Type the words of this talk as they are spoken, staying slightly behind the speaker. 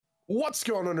What's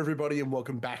going on, everybody, and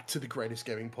welcome back to the greatest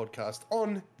gaming podcast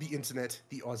on the internet,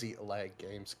 the Aussie Lag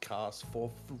Games cast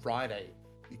for Friday,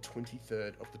 the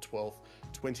 23rd of the 12th,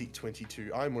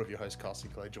 2022. I'm one of your hosts, Carson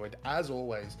Clay, joined as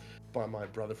always by my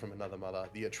brother from another mother,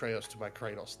 the Atreus to my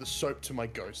Kratos, the soap to my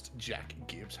ghost, Jack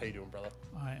Gibbs. How you doing, brother?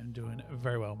 I am doing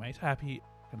very well, mate. Happy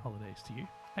holidays to you.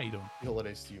 How you doing? Happy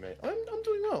holidays to you, mate. I'm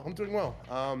doing well. I'm doing well.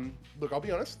 Look, I'll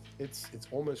be honest. It's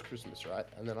almost Christmas, right?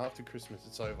 And then after Christmas,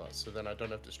 it's over. So then I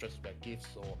don't have to stress about gifts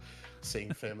or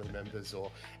seeing family members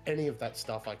or any of that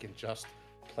stuff. I can just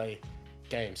play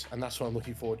games, and that's what I'm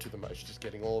looking forward to the most. Just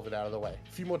getting all of it out of the way.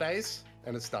 A few more days,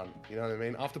 and it's done. You know what I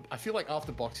mean? I feel like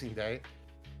after Boxing Day,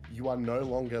 you are no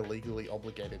longer legally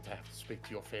obligated to have to speak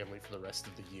to your family for the rest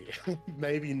of the year.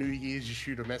 Maybe New Year's, you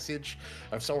shoot a message.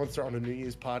 If someone's throwing a New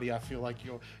Year's party, I feel like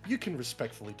you can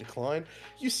respectfully decline.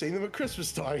 You've seen them at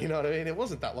Christmas time, you know what I mean? It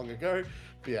wasn't that long ago.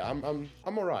 But yeah, I'm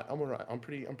all right. I'm all right. I'm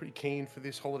pretty keen for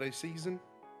this holiday season.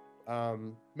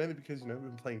 Mainly because we've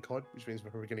been playing COD, which means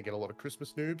we're probably going to get a lot of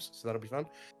Christmas noobs, so that'll be fun.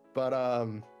 But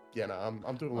yeah, no,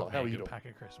 I'm doing well. How are you doing? Pack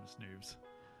of Christmas noobs.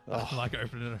 Oh. Like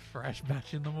opening a fresh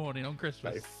batch in the morning on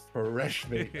Christmas. Mate, fresh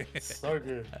meat. So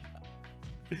good.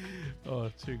 Oh,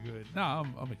 too good. No,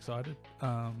 I'm excited.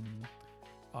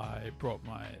 I brought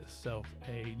myself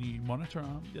a new monitor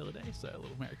arm the other day, so a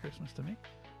little Merry Christmas to me.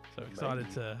 So excited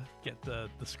to get the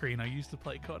screen I used to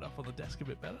play COD up on the desk a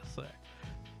bit better. So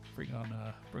bring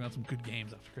on some good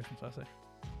games after Christmas, I say.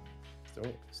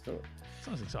 Still. It's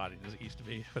not as exciting as it used to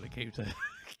be when it came to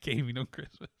gaming on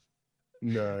Christmas.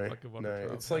 No.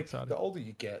 It's like the older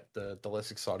you get, the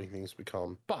less exciting things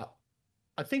become. But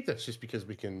I think that's just because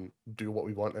we can do what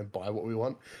we want and buy what we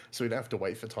want. So we don't have to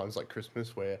wait for times like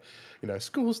Christmas where,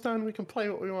 school's done, we can play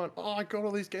what we want. Oh, I got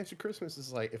all these games for Christmas.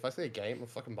 It's like, if I see a game, I'm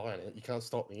fucking buying it. You can't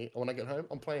stop me. When I get home,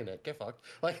 I'm playing it. Get fucked.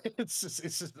 Like, it's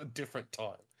just a different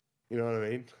time. You know what I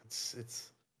mean? It's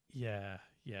Yeah.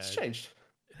 It's changed.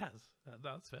 It has.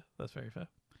 That's fair. That's very fair.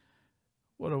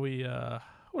 What are we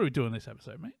doing this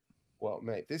episode, mate? Well,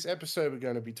 mate, this episode we're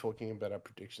going to be talking about our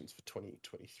predictions for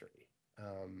 2023.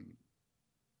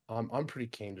 I'm pretty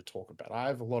keen to talk about. I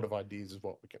have a lot of ideas of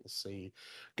what we're going to see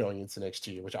going into next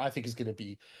year, which I think is going to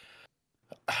be.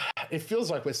 It feels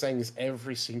like we're saying this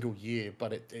every single year,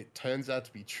 but it turns out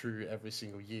to be true every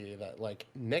single year that like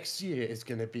next year is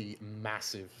going to be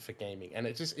massive for gaming, and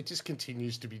it just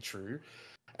continues to be true,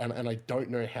 and I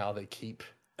don't know how they keep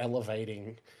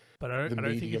elevating. But I don't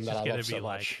think it's just going to be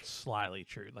like slightly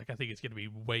true. Like I think it's going to be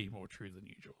way more true than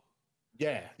usual.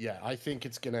 Yeah. I think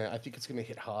it's gonna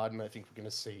hit hard, and I think we're gonna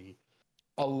see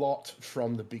a lot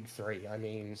from the big three. I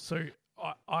mean, so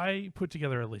I put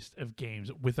together a list of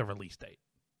games with a release date.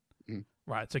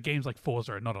 Right. So games like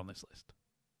Forza are not on this list.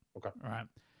 Okay. Right.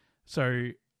 So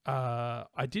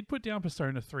I did put down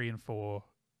Persona 3 and 4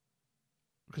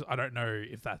 because I don't know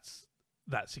if that's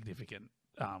that significant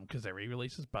because they're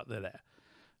re-releases, but they're there.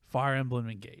 Fire Emblem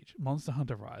Engage, Monster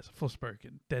Hunter Rise,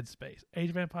 Forspoken, Dead Space, Age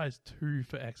of Empires 2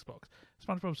 for Xbox,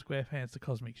 SpongeBob SquarePants The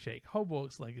Cosmic Shake,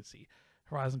 Hogwarts Legacy,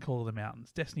 Horizon Call of the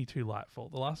Mountains, Destiny 2 Lightfall,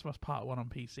 The Last of Us Part 1 on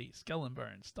PC, Skull and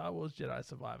Bones, Star Wars Jedi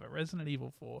Survivor, Resident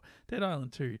Evil 4, Dead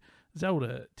Island 2,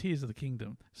 Zelda, Tears of the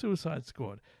Kingdom, Suicide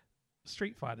Squad,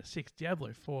 Street Fighter 6,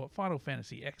 Diablo 4, Final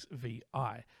Fantasy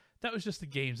XVI. That was just the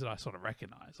games that I sort of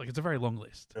recognize. Like, it's a very long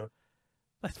list. Yeah.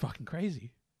 That's fucking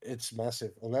crazy. It's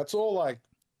massive. And that's all like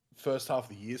first half of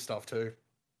the year stuff too.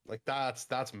 Like that's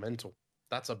mental.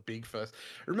 That's a big first.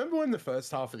 Remember when the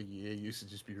first half of the year used to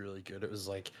just be really good? It was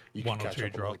like you could catch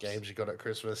up on all the games you got at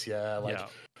Christmas. Yeah, like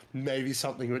maybe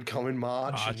something would come in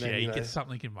March. And then, you get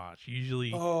something in March.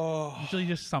 Usually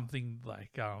just something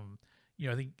like I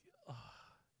think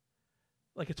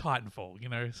like a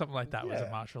Titanfall. Something like that was a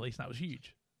March release, and that was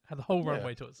huge. Had the whole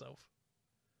runway to itself.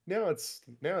 Now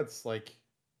it's like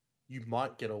you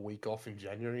might get a week off in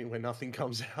January when nothing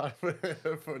comes out.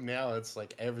 For now, it's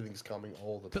like everything's coming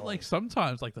all the time. But like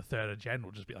sometimes, like the 3rd of Jan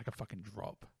will just be like a fucking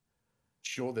drop.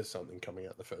 Sure, there's something coming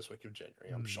out the first week of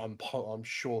January. I'm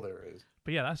sure there is.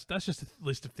 But yeah, that's just a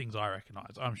list of things I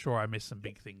recognize. I'm sure I missed some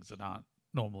big things that aren't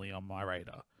normally on my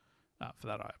radar. For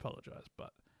that, I apologize.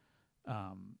 But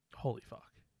holy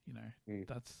fuck,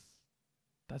 that's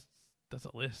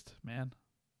a list, man.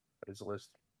 That is a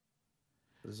list.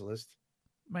 That is a list.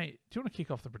 Mate, do you want to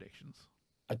kick off the predictions?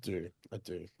 I do.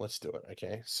 Let's do it,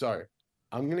 okay? So,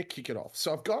 I'm going to kick it off.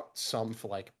 So, I've got some for,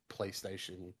 like,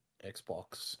 PlayStation,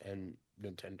 Xbox, and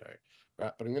Nintendo,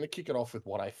 right? But I'm going to kick it off with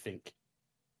what I think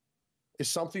is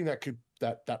something that could...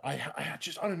 That I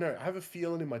don't know. I have a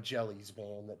feeling in my jellies,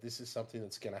 man, that this is something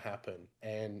that's going to happen.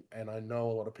 And I know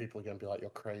a lot of people are going to be like, you're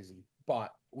crazy.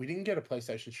 But we didn't get a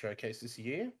PlayStation showcase this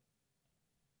year.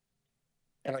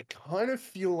 And I kind of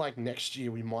feel like next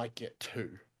year we might get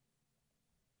two.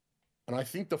 And I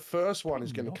think the first one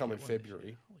is Probably going to not come in get one this year.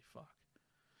 February. Holy fuck.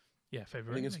 Yeah, I think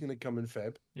February. it's going to come in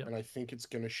Feb. Yep. And I think it's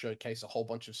going to showcase a whole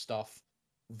bunch of stuff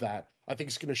that I think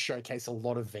it's going to showcase a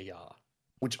lot of VR,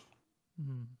 which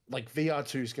like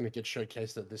VR2 is going to get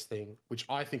showcased at this thing, which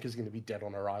I think is going to be dead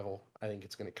on arrival. I think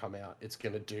it's going to come out. It's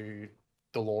going to do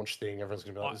the launch thing. Everyone's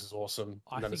going to be like, this is awesome.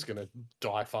 And then it's going to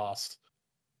die fast.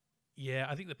 Yeah,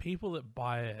 I think the people that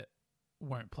buy it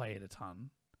won't play it a ton.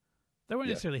 They won't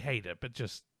necessarily hate it, but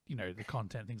just, you know, the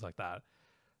content, things like that.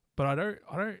 But I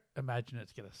don't imagine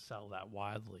it's going to sell that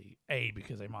widely. A,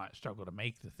 because they might struggle to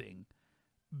make the thing,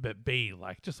 but B,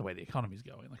 like just the way the economy's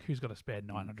going. Like, who's got to spare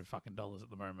 $900 fucking dollars at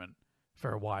the moment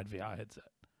for a wide VR headset?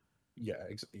 Yeah,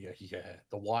 yeah.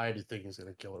 The wired thing is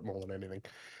going to kill it more than anything.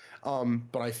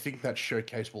 But I think that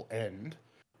showcase will end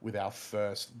with our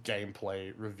first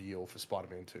gameplay reveal for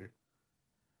Spider-Man 2.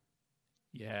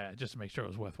 Yeah, just to make sure it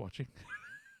was worth watching.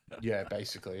 Yeah,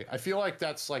 basically. I feel like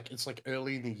that's like it's like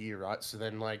early in the year, right? So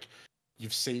then like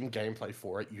you've seen gameplay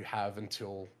for it, you have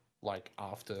until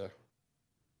after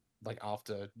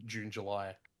June,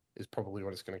 July is probably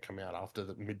when it's going to come out after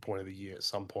the midpoint of the year at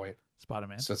some point.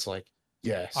 Spider-Man. So it's like,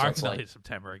 yeah. So I it's reckon they'll like hit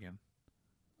September again.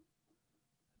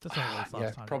 That's what it was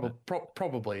last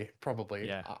time. Probably.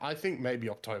 Yeah. I think maybe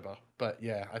October, but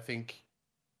yeah, I think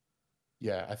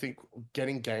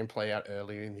getting gameplay out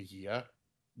earlier in the year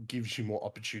gives you more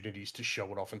opportunities to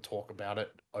show it off and talk about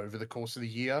it over the course of the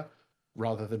year,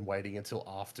 rather than waiting until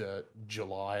after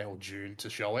July or June to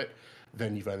show it.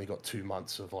 Then you've only got 2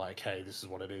 months of like, hey, this is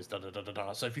what it is, da da da da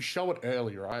da. So if you show it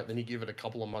early, right, then you give it a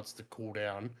couple of months to cool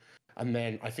down. And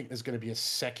then I think there's going to be a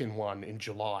second one in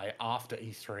July after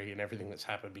E3 and everything that's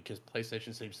happened, because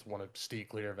PlayStation seems to want to steer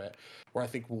clear of it, where I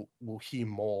think we'll hear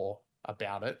more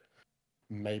about it.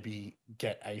 Maybe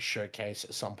get a showcase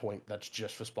at some point that's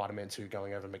just for Spider-Man 2,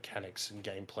 going over mechanics and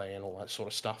gameplay and all that sort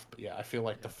of stuff. But yeah, I feel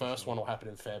like the first one will happen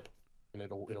in Feb, and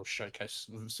it'll showcase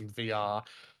some VR,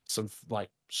 some like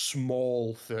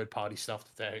small third-party stuff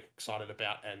that they're excited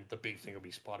about, and the big thing will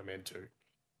be Spider-Man 2.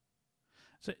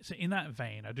 So in that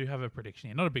vein, I do have a prediction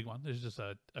here. Not a big one. This is just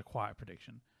a quiet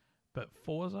prediction. But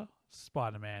Forza,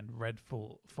 Spider-Man,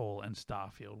 Redfall, and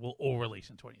Starfield will all release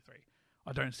in 23.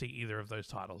 I don't see either of those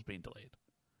titles being delayed.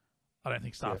 I don't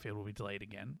think Starfield will be delayed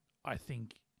again. I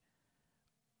think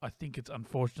it's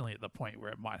unfortunately at the point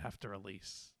where it might have to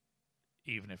release,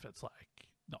 even if it's like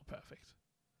not perfect.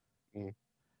 Mm.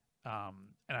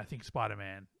 And I think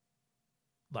Spider-Man,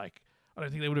 like, I don't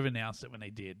think they would have announced it when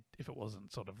they did if it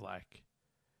wasn't sort of like,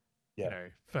 you know,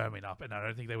 firming up. And I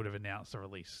don't think they would have announced the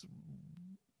release.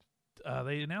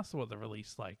 They announced the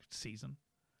release like season,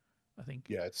 I think.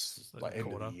 Yeah, it's like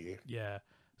end of the year. Yeah.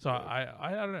 So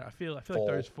I don't know. I feel like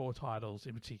those 4 titles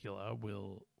in particular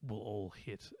will all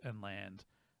hit and land.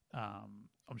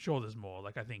 I'm sure there's more.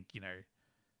 Like, I think, you know,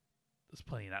 there's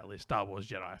plenty in that list. Star Wars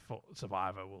Jedi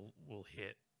Survivor will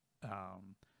hit.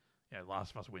 You know,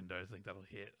 Last of Us Windows, I think that'll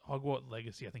hit. Hogwarts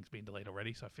Legacy, I think, has been delayed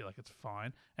already, so I feel like it's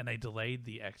fine. And they delayed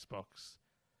the Xbox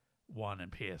One and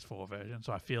PS4 version,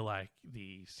 so I feel like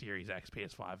the Series X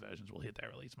PS5 versions will hit their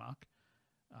release mark.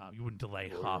 You wouldn't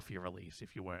delay half your release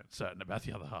if you weren't certain about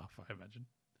the other half, I imagine.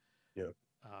 Yeah.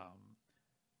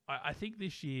 I think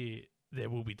this year there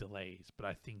will be delays, but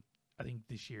I think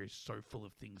this year is so full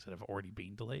of things that have already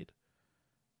been delayed.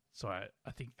 So I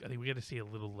think we're going to see a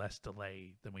little less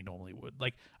delay than we normally would.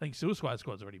 Like, I think Suicide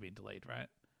Squad's already been delayed, right?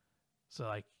 So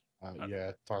like,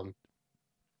 fun.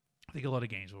 I think a lot of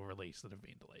games will release that have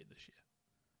been delayed this year.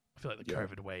 I feel like the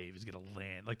COVID wave is going to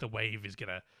land. Like, the wave is going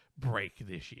to break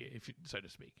this year, so to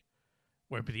speak.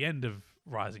 Won't be the end of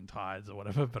rising tides or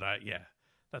whatever, but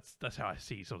that's how I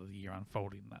see sort of the year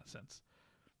unfolding in that sense.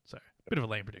 So a bit of a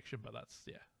lame prediction, but I'm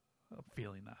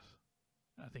feeling that.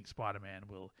 I think Spider-Man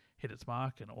will hit its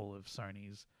mark, and all of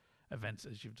Sony's events,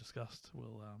 as you've discussed,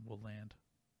 will land.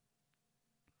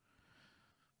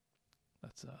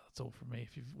 That's all from me.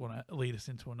 If you want to lead us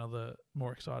into another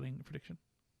more exciting prediction,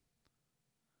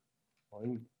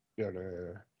 I'm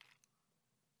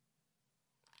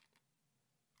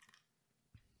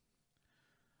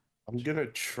gonna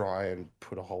try and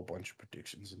put a whole bunch of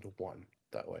predictions into one.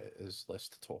 That way, there's less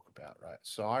to talk about, right?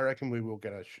 So I reckon we will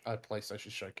get a PlayStation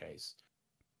showcase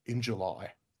in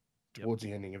July, towards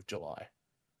the ending of July.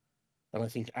 And I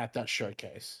think at that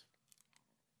showcase,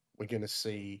 we're going to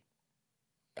see,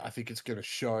 I think it's going to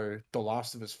show The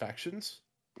Last of Us Factions,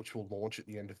 which will launch at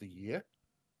the end of the year.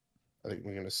 I think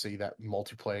we're going to see that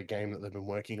multiplayer game that they've been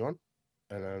working on.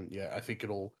 And I think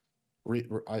it'll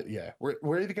Yeah,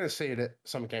 we're either going to see it at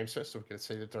Summer Games Fest or we're going to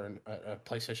see it during a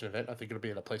PlayStation event. I think it'll be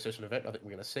at a PlayStation event. I think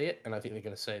we're going to see it, and I think they're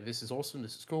going to say this is awesome,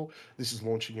 this is cool, this is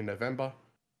launching in November,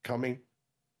 coming.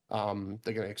 They're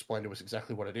going to explain to us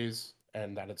exactly what it is,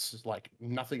 and that it's like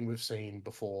nothing we've seen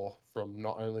before from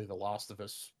not only the Last of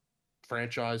Us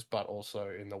franchise, but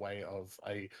also in the way of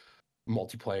a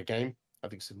multiplayer game. I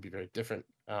think it's going to be very different.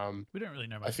 We don't really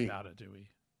know I much think about it, do we?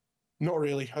 not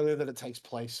really. I know that it takes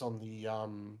place on the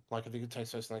like I think it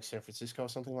takes place in like San Francisco or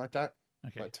something like that.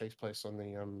 Okay. Like it takes place on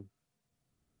the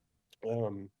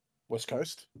West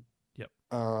Coast. Yep.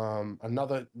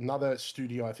 Another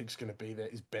studio I think is going to be there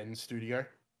is Bend Studio.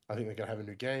 I think they're going to have a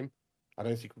new game. I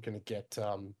don't think we're going to get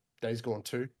Days Gone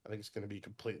 2. I think it's going to be a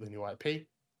completely new IP.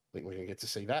 I think we're going to get to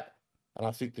see that. And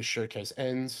I think the showcase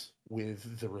ends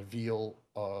with the reveal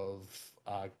of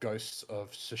Ghosts of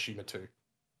Tsushima 2.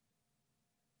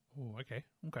 Oh, okay.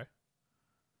 Okay.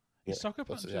 Yeah, Is Soccer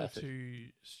that's- Punch yeah, I a think-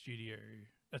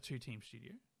 two-team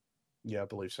studio? yeah, I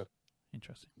believe so.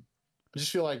 Interesting. I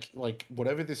just feel like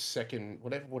whatever this second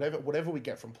whatever we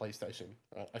get from PlayStation,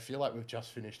 right? I feel like we've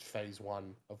just finished phase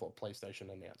one of what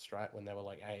PlayStation announced, right? When they were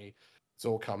like, "Hey, it's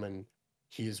all coming.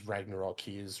 Here's Ragnarok.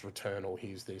 Here's Returnal.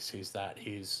 Here's this. Here's that.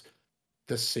 Here's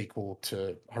the sequel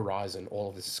to Horizon. All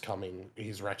of this is coming.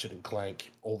 Here's Ratchet and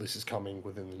Clank. All this is coming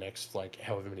within the next like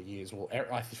however many years." Well,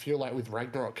 I feel like with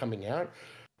Ragnarok coming out,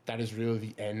 that is really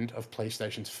the end of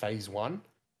PlayStation's phase one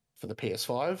for the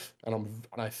PS5, and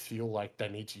I feel like they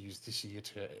need to use this year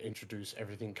to introduce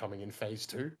everything coming in phase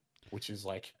two, which is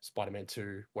like Spider-Man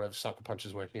 2, whatever Sucker Punch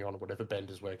is working on, whatever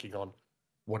Bender's working on,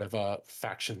 whatever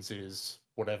Factions is,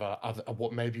 whatever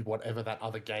that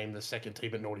other game the second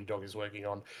team at Naughty Dog is working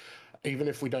on. Even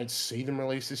if we don't see them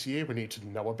release this year, we need to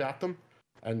know about them,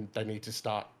 and they need to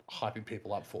start hyping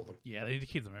people up for them. Yeah, they need to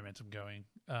keep the momentum going.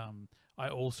 I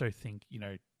also think,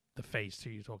 the phase 2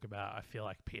 you talk about, I feel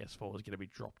like PS4 is going to be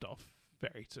dropped off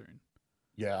very soon.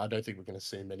 Yeah, I don't think we're going to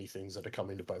see many things that are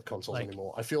coming to both consoles Like-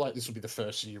 anymore. I feel like this will be the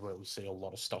first year where we see a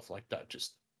lot of stuff like that.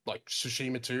 Just like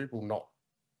Tsushima 2 will not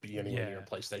be anywhere near a Yeah.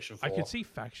 PlayStation 4. I could see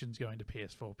Factions going to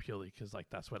PS4 purely because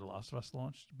that's where The Last of Us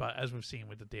launched. But as we've seen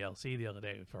with the DLC the other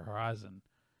day for Horizon,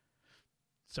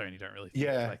 Sony don't really think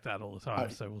like that all the time.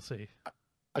 So we'll see.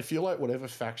 I feel like whatever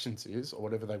Factions is, or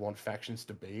whatever they want Factions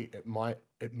to be, it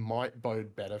might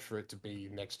bode better for it to be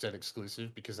next gen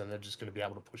exclusive, because then they're just going to be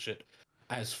able to push it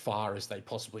as far as they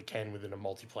possibly can within a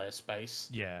multiplayer space.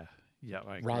 Yeah,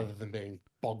 I agree. Rather than being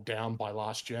bogged down by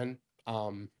last gen.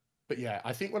 But yeah,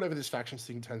 I think whatever this Factions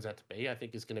thing turns out to be, I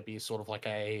think is going to be sort of like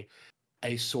a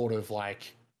sort of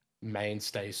like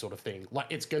mainstay sort of thing. Like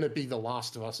it's going to be The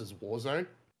Last of Us as Warzone,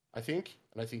 I think.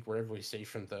 And I think wherever we see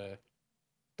from the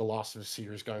Last of Us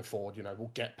series going forward, we'll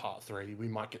get part 3. We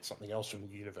might get something else from the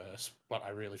universe, but I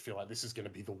really feel like this is going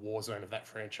to be the Warzone of that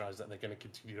franchise that they're going to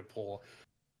continue to pour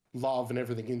love and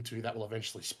everything into, that will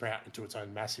eventually sprout into its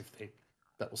own massive thing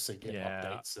that will see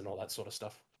updates and all that sort of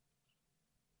stuff.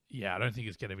 Yeah, I don't think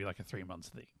it's going to be like a 3 months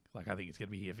thing. Like, I think it's going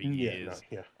to be here for years.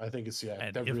 I think it's,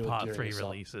 And they're if really part gearing 3 this up.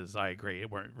 releases, I agree,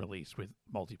 it won't release with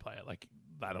multiplayer. Like,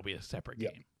 that'll be a separate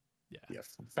game. Yeah,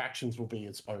 Factions will be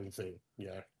its own thing.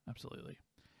 Yeah. Absolutely.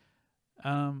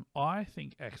 I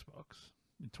think Xbox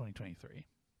in 2023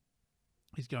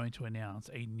 is going to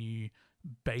announce a new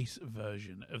base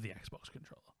version of the Xbox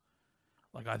controller.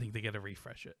 Like, I think they're going to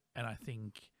refresh it. And I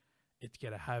think it's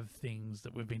going to have things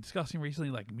that we've been discussing recently,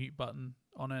 like mute button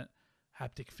on it,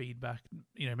 haptic feedback.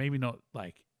 Maybe not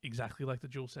like exactly like the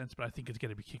DualSense, but I think it's going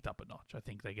to be kicked up a notch. I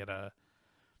think they're going to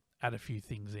add a few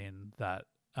things in that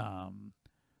I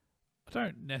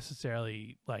don't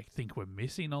necessarily think we're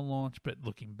missing on launch, but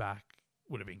looking back,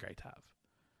 would have been great to have.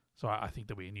 So I think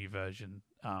there'll be a new version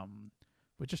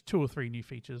with just 2 or 3 new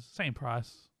features, same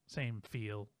price, same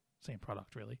feel, same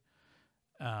product really.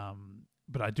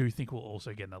 But I do think we'll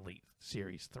also get an Elite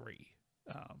Series 3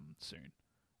 soon.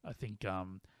 I think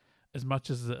as much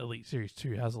as the Elite Series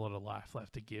 2 has a lot of life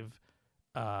left to give,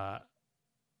 a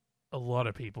lot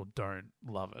of people don't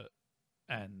love it.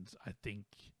 And I think,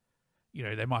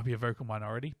 they might be a vocal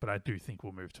minority, but I do think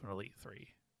we'll move to an Elite 3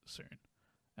 soon.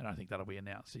 And I think that'll be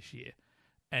announced this year.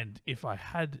 And if I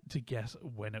had to guess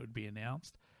when it would be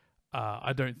announced,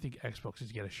 I don't think Xbox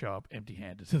is going to show up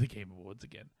empty-handed to the Game Awards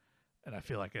again. And I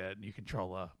feel like a new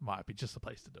controller might be just the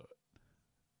place to do it.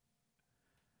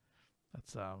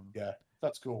 That's Yeah,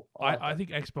 that's cool. I think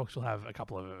Xbox will have a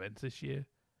couple of events this year.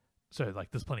 So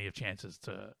there's plenty of chances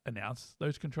to announce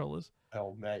those controllers.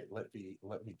 Oh mate, let me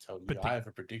tell you, But I have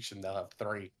a prediction they'll have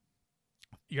 3.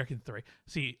 You reckon 3?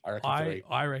 See, I reckon 3.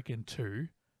 I reckon 2,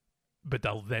 but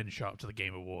they'll then show up to the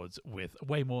Game Awards with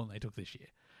way more than they took this year.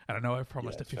 And I know I've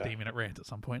promised a 15-minute rant at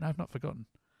some point. I've not forgotten.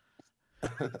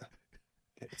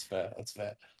 It's fair. It's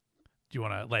fair. Do you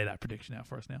want to lay that prediction out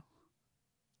for us now?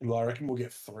 Well, I reckon we'll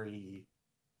get three.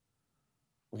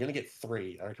 We're gonna get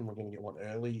three. I reckon we're gonna get one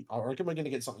early. I reckon we're gonna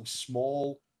get something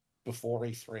small before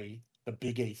E3, the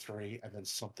big E3, and then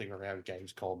something around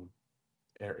Gamescom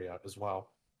area as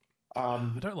well. I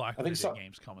don't like I when they think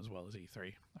do so. Gamescom as well as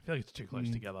E3. I feel like it's too close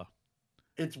mm, together.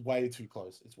 It's way too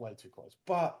close. It's way too close.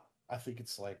 But I think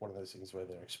it's like one of those things where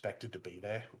they're expected to be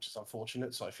there, which is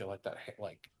unfortunate. So I feel like that,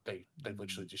 like they Mm.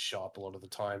 literally just show up a lot of the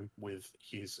time with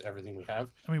here's everything we have.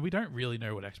 I mean, we don't really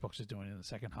know what Xbox is doing in the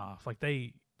second half. Like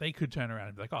they could turn around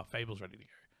and be like, "Oh, Fable's ready to go."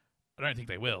 I don't think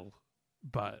they will,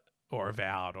 but or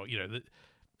Avowed or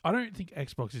I don't think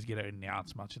Xbox is going to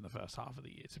announce much in the first half of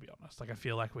the year. To be honest, like I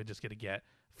feel like we're just going to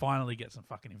finally get some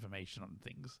fucking information on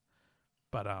things.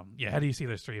 But yeah, how do you see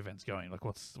those three events going? Like,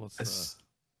 what's the As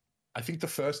I think the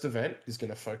first event is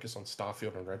going to focus on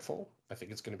Starfield and Redfall. I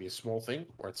think it's going to be a small thing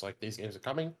where it's like these games are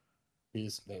coming.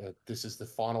 This is the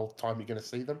final time you're going to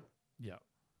see them. yeah?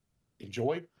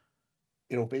 Enjoy.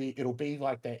 It'll be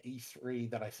like that E3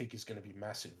 that I think is going to be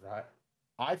massive, right?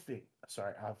 I think.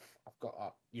 Sorry, I've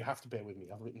got. You have to bear with me.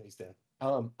 I've written these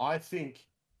down. I think.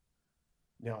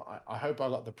 Now, I hope I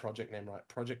got the project name right.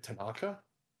 Project Tanaka.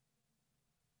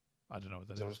 I don't know what Is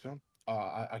that that what is. it's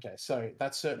called? Okay. So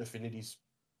that's Certain Affinity's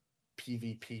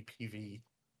PvP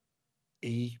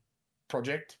PvE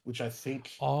project, which I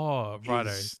think Oh, righto.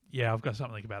 is Yeah, I've got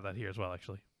something about that here as well.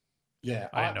 Actually, yeah.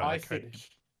 I didn't know that code name.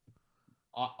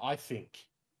 I think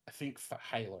I think for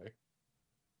Halo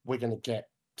we're going to get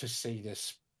to see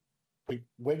this.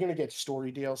 We're going to get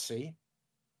story DLC,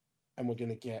 and we're going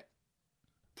to get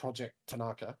Project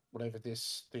Tanaka, whatever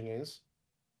this thing is,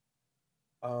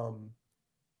 um,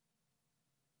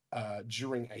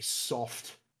 during a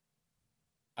soft,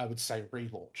 I would say,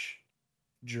 relaunch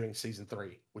during season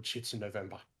 3, which hits in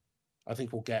November. I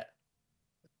think we'll get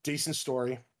decent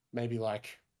story, maybe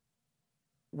like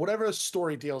whatever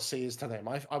story DLC is to them.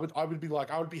 I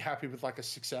would be happy with like a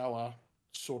 6 hour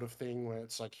sort of thing where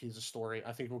it's like here's a story.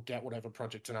 I think we'll get whatever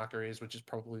Project Tanaka is, which is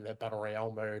probably their battle royale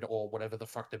mode or whatever the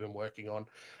fuck they've been working on.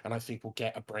 And I think we'll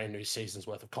get a brand new season's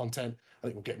worth of content. I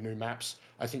think we'll get new maps.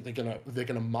 I think they're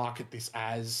gonna market this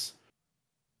as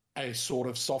a sort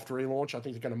of soft relaunch. I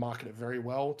think they're gonna market it very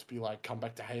well to be like come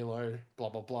back to Halo, blah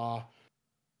blah blah.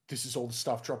 This is all the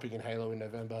stuff dropping in Halo in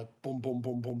November. Boom, boom,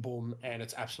 boom, boom, boom, and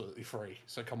it's absolutely free.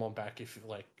 So come on back if you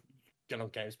like. Get on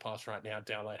Games Pass right now.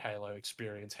 Download Halo,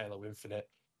 experience Halo Infinite,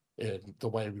 the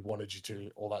way we wanted you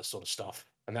to, all that sort of stuff.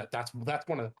 And that's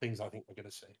one of the things I think we're going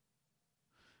to see.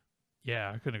 Yeah,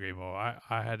 I couldn't agree more.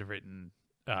 I had written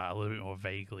a little bit more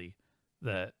vaguely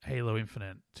that Halo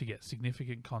Infinite to get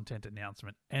significant content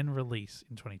announcement and release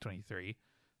in 2023,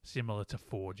 similar to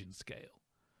Forge in scale.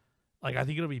 Like I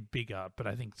think it'll be bigger, but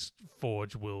I think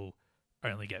Forge will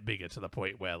only get bigger to the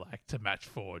point where like to match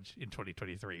Forge in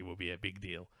 2023 will be a big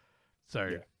deal. So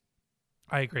Yeah.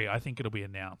 I agree. I think it'll be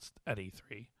announced at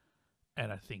E3, and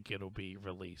I think it'll be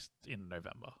released in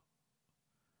November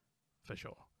for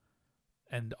sure.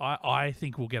 And I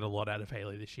think we'll get a lot out of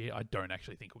Halo this year. I don't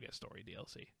actually think we'll get story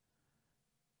DLC.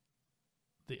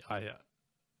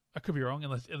 I could be wrong,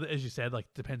 unless as you said, like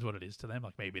depends what it is to them.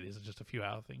 Like maybe it is just a few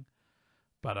hour thing.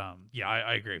 But yeah,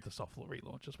 I agree with the soft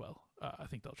relaunch as well. I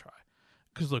think they'll try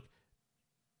because look,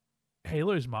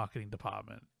 Halo's marketing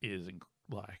department is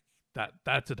like that.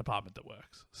 That's a department that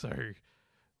works. So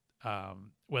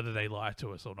whether they lie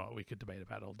to us or not, we could debate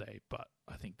about all day. But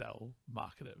I think they'll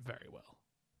market it very well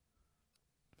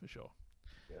for sure.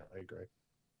 Yeah, I agree.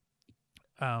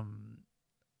 Um,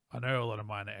 I know a lot of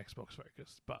mine are Xbox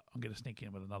focused, but I'm going to sneak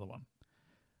in with another one.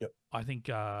 Yep. I think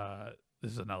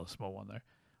this is another small one though.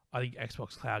 I think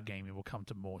Xbox Cloud Gaming will come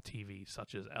to more TVs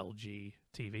such as LG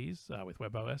TVs with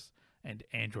WebOS and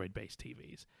Android-based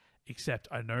TVs. Except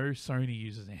I know Sony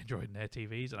uses Android in their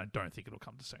TVs, and I don't think it'll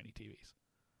come to Sony TVs.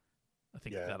 I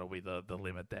think Yeah. that'll be the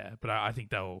limit there. But I think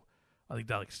they'll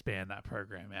expand that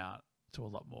program out to a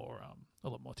lot more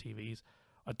TVs.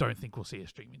 I don't think we'll see a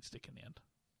streaming stick in the end.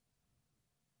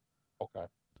 Okay.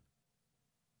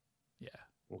 Yeah,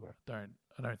 Okay.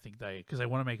 I don't think because they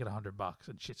want to make it $100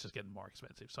 and shit's just getting more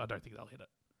expensive. So I don't think they'll hit it.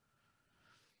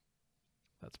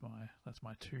 That's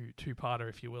my two parter,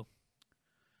 if you will.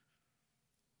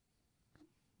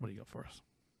 What do you got for us?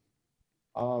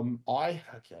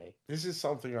 Okay. This is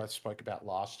something I spoke about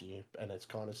last year, and it's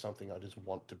kind of something I just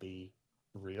want to be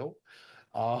real.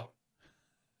 Uh,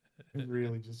 I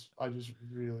just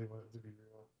really want it to be real.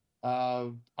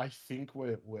 I think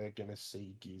we're gonna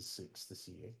see Gears 6 this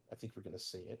year. I think we're gonna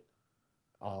see it.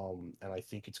 And I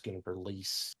think it's gonna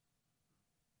release.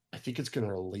 I think it's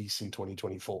gonna release in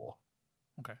 2024.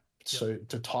 Okay. So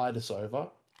to tide us over,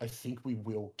 I think we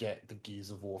will get the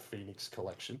Gears of War Phoenix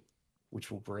collection, which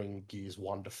will bring Gears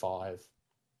 1 to 5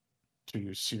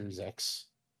 to Series X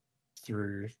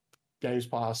through Games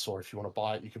Pass, or if you want to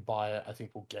buy it, you can buy it. I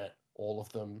think we'll get all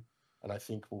of them, and I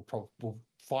think we'll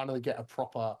finally get a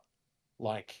proper,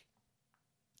 like,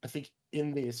 I think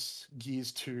in this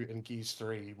Gears 2 and Gears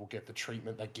 3 will get the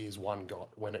treatment that Gears 1 got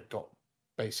when it got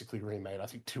basically remade. I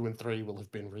think 2 and 3 will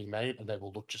have been remade and they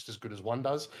will look just as good as 1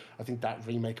 does. I think that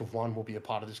remake of 1 will be a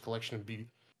part of this collection and be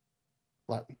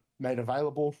like made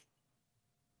available.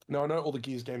 Now I know all the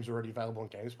Gears games are already available on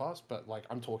Games Pass, but like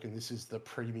I'm talking, this is the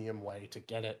premium way to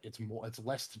get it. It's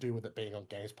less to do with it being on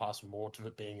Games Pass, more to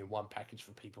it being in one package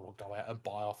for people who go out and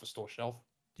buy off a store shelf.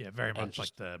 Yeah, very And much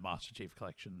like the Master Chief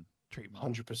Collection treatment.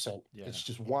 100%. Yeah. It's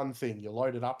just one thing. You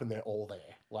load it up and they're all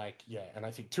there. Like, yeah. And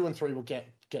I think 2 and 3 will get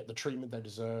the treatment they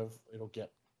deserve. It'll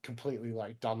get completely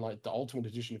like done like the Ultimate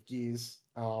Edition of Gears.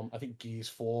 I think Gears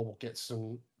 4 will get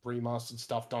some remastered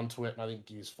stuff done to it, and I think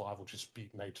Gears 5 will just be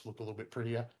made to look a little bit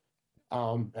prettier.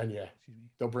 And yeah,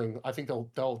 they'll bring. I think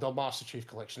they'll Master Chief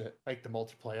Collection it, make the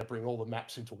multiplayer, bring all the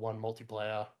maps into one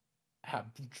multiplayer, have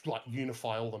like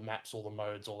unify all the maps, all the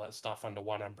modes, all that stuff under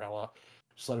one umbrella.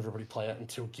 Just let everybody play it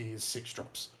until Gears 6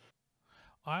 drops.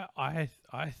 I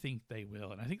think they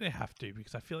will, and I think they have to,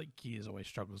 because I feel like Gears always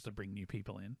struggles to bring new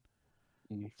people in.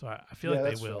 So I feel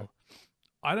like they will.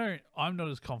 Fair. I'm not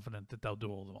as confident that they'll do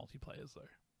all the multiplayers though,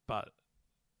 but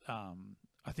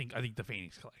I think the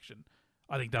Phoenix Collection.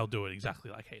 I think they'll do it exactly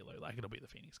like Halo. Like it'll be the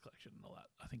Phoenix Collection and all that.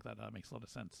 I think that makes a lot of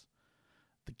sense.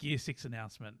 The Gear 6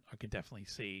 announcement, I could definitely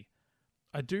see.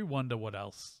 I do wonder what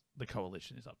else the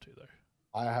Coalition is up to though.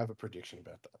 I have a prediction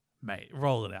about that. Mate,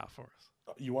 roll it out for us.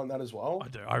 You want that as well? I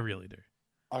do. I really do.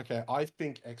 Okay, I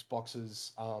think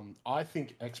Xbox's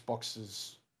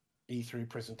E3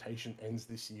 presentation ends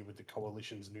this year with the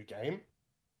Coalition's new game.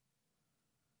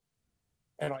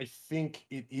 And I think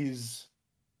it is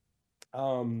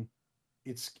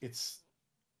it's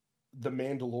the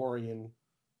Mandalorian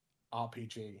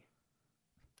RPG.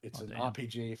 It's an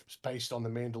RPG based on the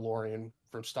Mandalorian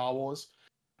from Star Wars.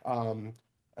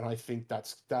 And I think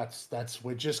that's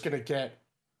we're just gonna get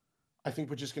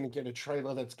a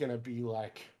trailer that's gonna be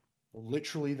like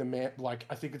literally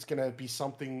I think it's gonna be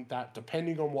something that,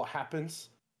 depending on what happens,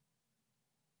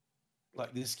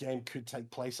 like this game could take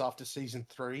place after season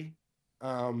 3.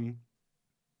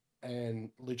 And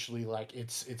literally like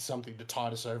it's something to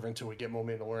tide us over until we get more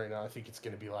Mandalorian. And I think it's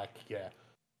gonna be like, yeah,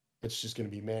 it's just gonna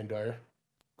be Mando,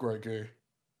 Grogu.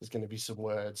 There's going to be some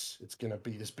words. It's going to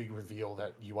be this big reveal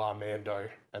that you are Mando,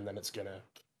 and then it's going to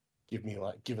give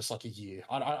us like a year.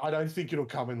 I don't think it'll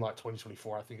come in like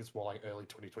 2024. I think it's more like early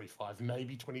 2025,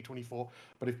 maybe 2024.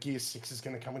 But if Gear 6 is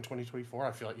going to come in 2024,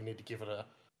 I feel like you need to give it a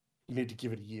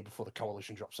year before the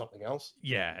Coalition drops something else.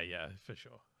 Yeah, for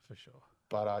sure.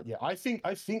 But yeah, I think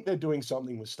they're doing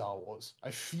something with Star Wars.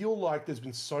 I feel like there's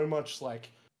been so much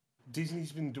like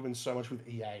Disney's been doing so much with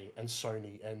EA and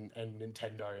Sony and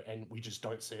Nintendo, and we just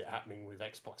don't see it happening with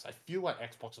Xbox. I feel like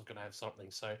Xbox is going to have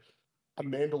something. So a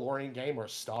Mandalorian game or a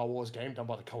Star Wars game done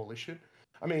by the Coalition.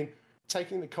 I mean,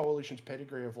 taking the Coalition's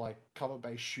pedigree of like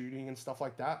cover-based shooting and stuff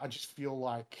like that, I just feel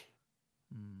like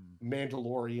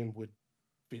Mandalorian would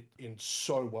fit in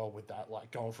so well with that,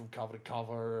 like going from cover to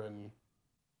cover and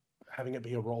having it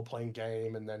be a role-playing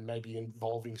game, and then maybe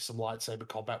involving some lightsaber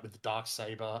combat with the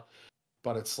Darksaber.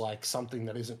 But it's like something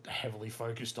that isn't heavily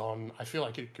focused on. I feel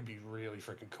like it could be really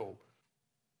freaking cool.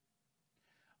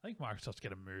 I think Microsoft's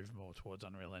going to move more towards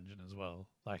Unreal Engine as well.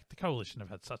 Like the Coalition have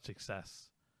had such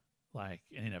success, like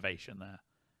in innovation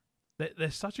there.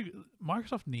 There's such a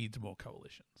Microsoft needs more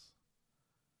coalitions.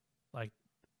 Like,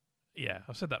 yeah,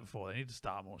 I've said that before. They need to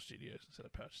start more studios instead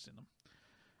of purchasing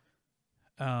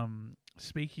them.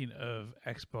 Speaking of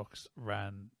Xbox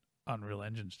ran Unreal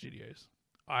Engine studios,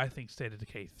 I think State of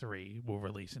Decay 3 will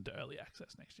release into early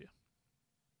access next year.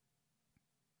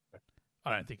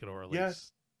 I don't think it'll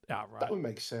release outright. That would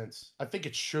make sense. I think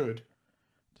it should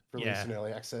release in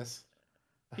early access.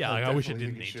 Yeah, I wish it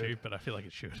didn't need to, but I feel like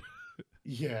it should.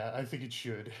 Yeah, I think it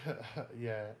should.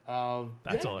 Yeah.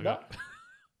 That's all I got.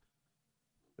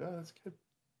 Yeah, that's good.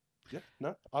 Yeah,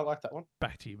 no, I like that one.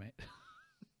 Back to you, mate.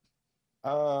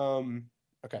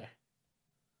 Okay.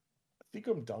 I think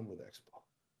I'm done with Xbox.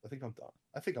 I think I'm done.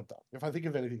 If I think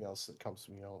of anything else that comes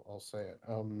to me, I'll say it.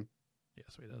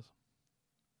 Yes, he does.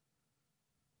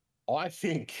 I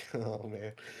think, oh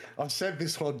man, I've said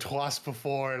this one twice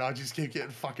before, and I just keep getting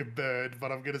fucking burned,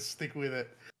 but I'm gonna stick with it.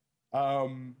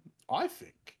 I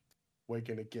think we're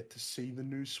gonna get to see the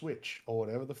new Switch or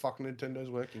whatever the fuck Nintendo's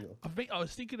working on. I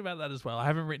was thinking about that as well. I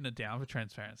haven't written it down for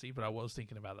transparency, but I was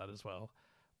thinking about that as well.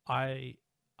 I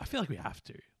I feel like we have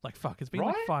to. Like, fuck, it's been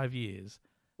like Right? 5 years.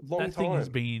 Long That thing has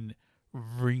time. been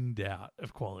ringed out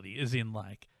of quality, as in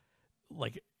like,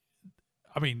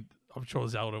 I mean, I'm sure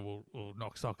Zelda will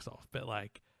knock socks off, but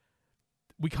like,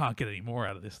 we can't get any more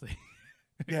out of this thing.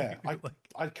 Yeah, Like,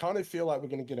 I kind of feel like we're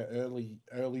going to get an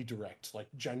early direct, like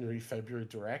January, February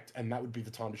direct, and that would be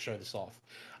the time to show this off.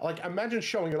 Like, imagine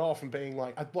showing it off and being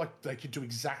like, I'd like they could do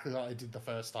exactly like they did the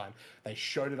first time. They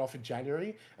showed it off in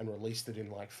January and released it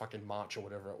in like fucking March or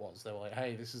whatever it was. They were like,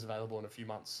 hey, this is available in a few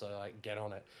months, so like get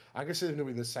on it. I can see them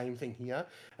doing the same thing here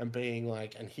and being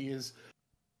like, and here's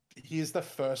the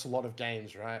first lot of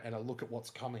games, right? And I look at what's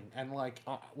coming, and like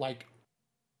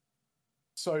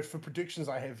so for predictions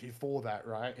I have here for that,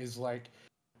 right, is like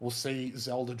we'll see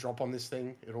Zelda drop on this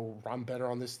thing. It'll run better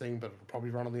on this thing, but it'll probably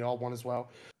run on the old one as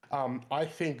well. I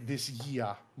think this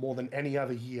year, more than any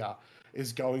other year,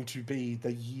 is going to be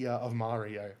the year of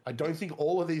Mario. I don't think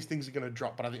all of these things are going to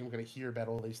drop, but I think we're going to hear about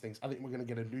all these things. I think we're going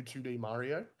to get a new 2D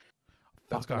Mario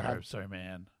that's fuck, I going to have. hope so,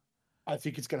 man. I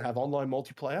think it's going to have online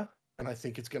multiplayer, and I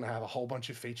think it's going to have a whole bunch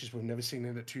of features we've never seen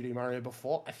in a 2D Mario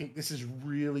before. I think this is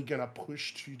really going to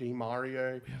push 2D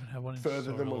Mario We haven't had one in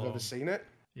further so than we've long. ever seen it.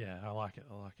 Yeah, I like it.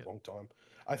 I like it. Long time.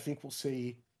 I think we'll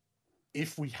see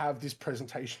if we have this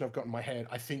presentation I've got in my head.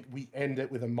 I think we end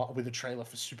it with a trailer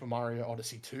for Super Mario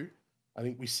Odyssey 2. I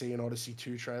think we see an Odyssey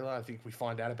 2 trailer. I think we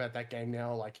find out about that game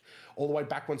now. Like all the way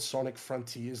back when Sonic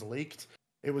Frontiers leaked,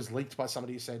 it was leaked by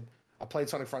somebody who said, I played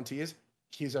Sonic Frontiers.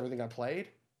 Here's everything I played.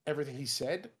 Everything he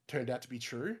said turned out to be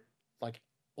true. Like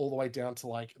all the way down to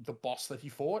like the boss that he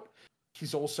fought.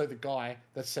 He's also the guy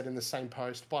that said in the same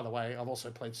post, by the way, I've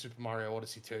also played Super Mario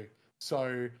Odyssey 2.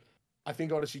 So I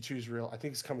think Odyssey 2 is real. I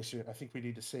think it's coming soon. I think we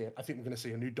need to see it. I think we're going to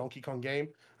see a new Donkey Kong game.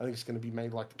 I think it's going to be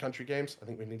made like the country games. I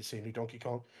think we need to see a new Donkey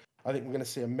Kong. I think we're going to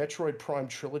see a Metroid Prime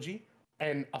trilogy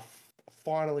and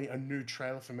finally a new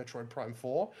trailer for Metroid Prime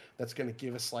 4 that's going to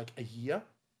give us like a year.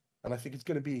 And I think it's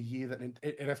going to be a year that, and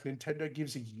if Nintendo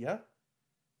gives a year,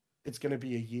 it's going to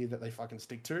be a year that they fucking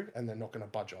stick to and they're not going to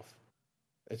budge off.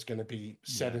 It's going to be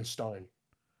set in stone.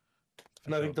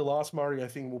 And I think the last Mario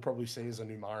thing we'll probably see is a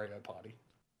new Mario Party.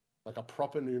 Like a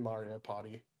proper new Mario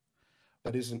Party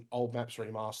that isn't old maps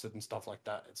remastered and stuff like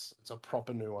that. It's a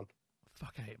proper new one.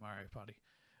 Fuck, I hate Mario Party.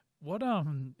 What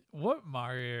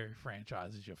Mario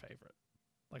franchise is your favorite?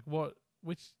 Like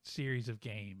which series of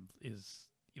game is,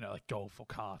 you know, like golf or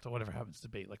kart or whatever it happens to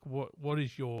be? Like what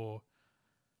is your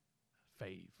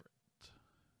favorite?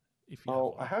 If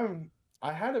you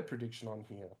I had a prediction on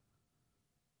here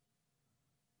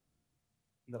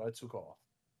that I took off.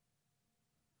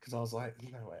 Because I was like,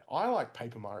 you know what? I like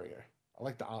Paper Mario. I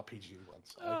like the RPG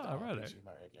ones. I like the RPG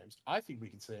Mario games. I think we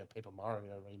could see a Paper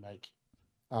Mario remake.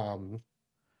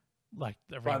 Like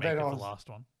the remake of the last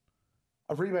one?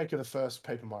 A remake of the first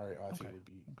Paper Mario, I think would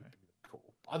be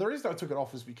cool. The reason I took it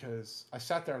off was because I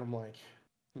sat there and I'm like,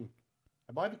 am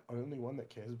I the only one that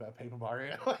cares about Paper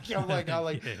Mario? I feel like,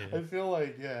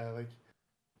 yeah, like,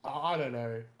 I don't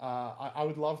know. I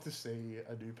would love to see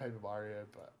a new Paper Mario,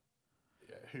 but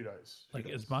yeah, who knows? Like,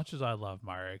 as much as I love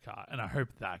Mario Kart, and I hope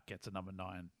that gets a number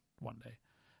 9 one day,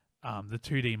 the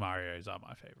 2D Marios are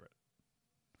my favorite,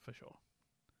 for sure.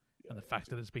 Yeah, and the fact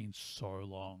that it's been so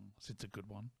long since a good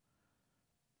one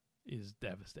is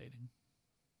devastating.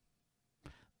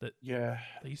 They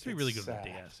used to be really good on the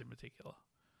DS in particular.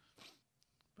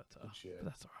 But that's all right.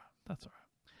 That's all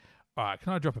right. All right,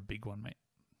 can I drop a big one, mate?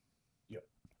 Yep.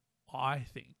 I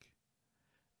think,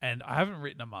 and I haven't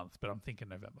written a month, but I'm thinking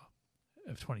November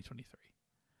of 2023.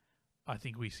 I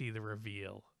think we see the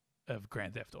reveal of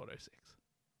Grand Theft Auto 6.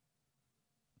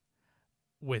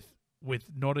 With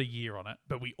not a year on it,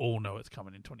 but we all know it's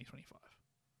coming in 2025.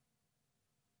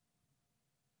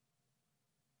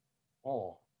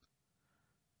 Oh.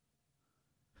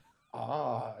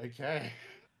 Okay.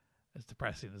 As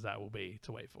depressing as that will be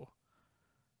to wait for.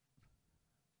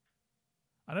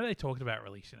 I know they talked about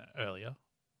releasing it earlier,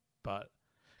 but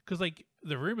because like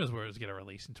the rumors were it was going to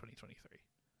release in 2023,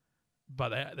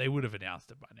 but they would have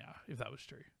announced it by now if that was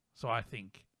true. So I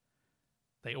think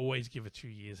they always give a 2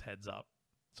 years heads up.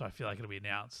 So I feel like it'll be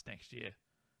announced next year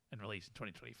and released in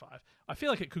 2025. I feel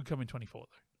like it could come in 24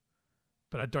 though,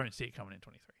 but I don't see it coming in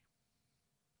 23.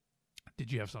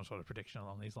 Did you have some sort of prediction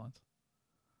along these lines?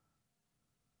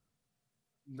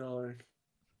 No.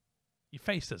 Your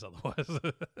face says otherwise.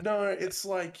 No, it's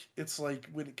like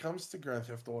when it comes to Grand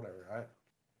Theft Auto, right?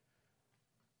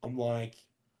 I'm like,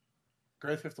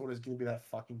 Grand Theft Auto is gonna be that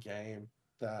fucking game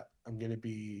that I'm gonna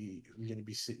be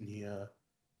sitting here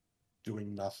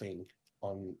doing nothing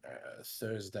on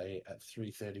Thursday at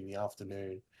 3:30 in the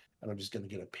afternoon, and I'm just gonna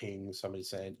get a ping, somebody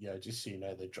saying, "Yo, just so you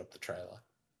know, they dropped the trailer."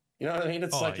 You know what I mean?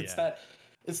 It's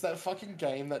It's that fucking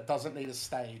game that doesn't need a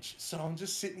stage. So I'm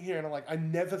just sitting here and I'm like, I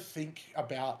never think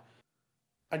about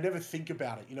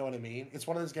it. You know what I mean? It's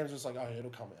one of those games where it's like, oh, it'll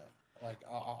come out. Like,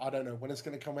 I don't know when it's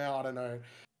going to come out. I don't know.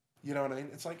 You know what I mean?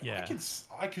 It's like Yeah,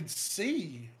 I could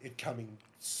see it coming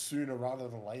sooner rather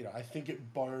than later. I think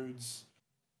it bodes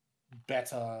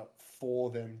better for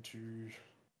them to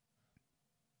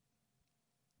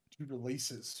release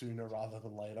it sooner rather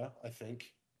than later. I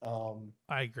think.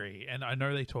 I agree, and I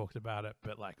know they talked about it,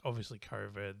 but like obviously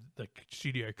COVID, the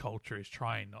studio culture is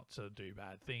trying not to do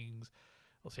bad things.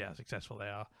 We'll see how successful they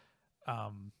are.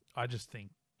 I just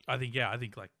think, I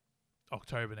think like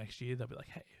October next year they'll be like,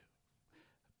 hey,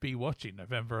 be watching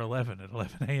November 11 at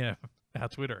 11 a.m. our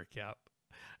Twitter account,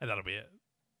 and that'll be it.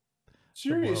 The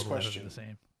Serious world will never be question: the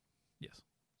same. Yes.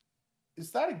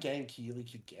 is that a game Keeley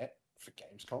could get for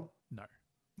Gamescom? No.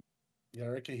 You know,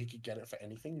 reckon he could get it for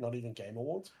anything, not even Game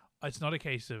Awards? It's not a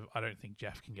case of I don't think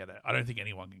Jeff can get it. I don't think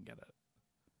anyone can get it.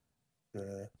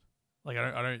 Yeah. Like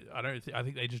I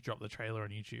think they just dropped the trailer on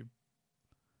YouTube.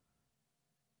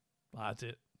 That's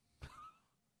it.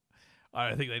 I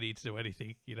don't think they need to do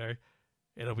anything, you know.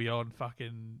 It'll be on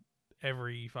fucking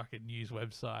every fucking news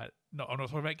website. No, I'm not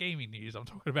talking about gaming news. I'm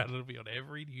talking about it'll be on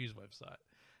every news website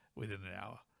within an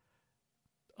hour.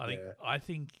 I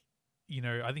think you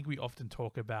know, I think we often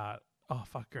talk about, oh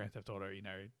fuck Grand Theft Auto, you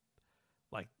know,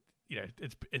 like, you know,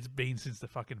 it's been since the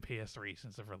fucking PS3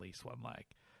 since they've released one,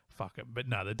 like fuck it. But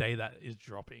no, the day that is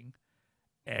dropping,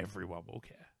 everyone will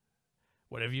care.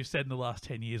 Whatever you've said in the last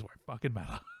 10 years won't fucking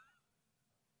matter.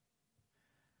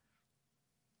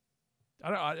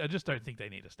 I just don't think they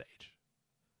need a stage.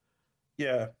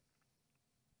 Yeah.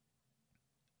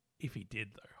 If he did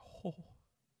though, oh.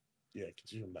 Yeah,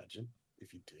 could you imagine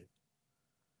if he did?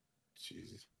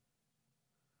 Jesus.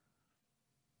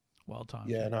 Wild times.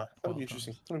 Yeah, Man. no, that'll be Wild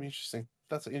interesting. times. That'll be interesting.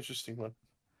 That's an interesting one.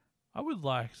 I would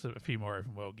like a few more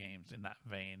open world games in that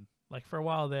vein. Like for a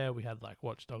while there, we had like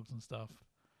Watch Dogs and stuff.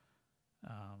 I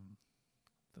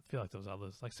feel like there was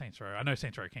others like Saints Row. I know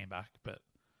Saints Row came back, but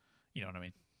you know what I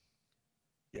mean.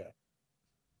 Yeah.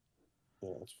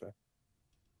 Yeah, that's fair.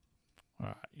 All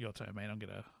right, your turn, mate.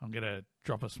 I'm gonna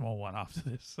drop a small one after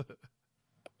this.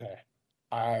 Okay.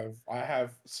 I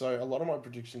have so a lot of my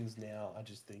predictions now are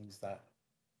just things that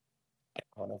I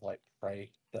kind of like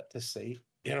pray that to see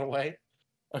in a way.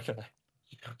 Okay.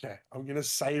 Okay. I'm gonna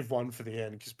save one for the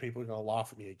end because people are gonna laugh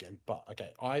at me again. But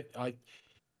okay,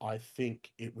 I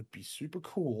think it would be super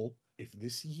cool if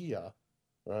this year,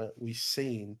 right, we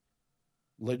seen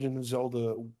Legend of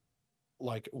Zelda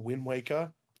like Wind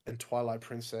Waker and Twilight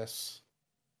Princess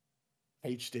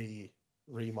HD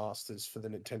remasters for the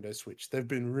Nintendo Switch. They've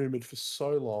been rumored for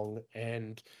so long,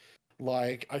 and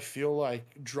like I feel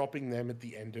like dropping them at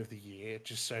the end of the year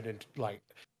just so that like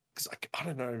because like, I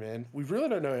don't know, man. We really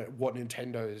don't know what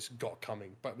Nintendo's got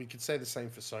coming, but we could say the same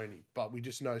for Sony. But we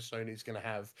just know Sony's going to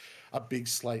have a big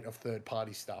slate of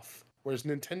third-party stuff, whereas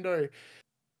Nintendo's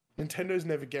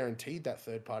never guaranteed that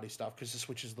third-party stuff because the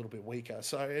Switch is a little bit weaker.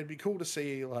 So it'd be cool to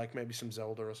see like maybe some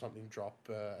Zelda or something drop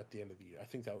at the end of the year. I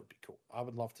think that would be cool. I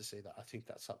would love to see that. I think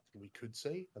that's something we could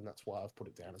see, and that's why I've put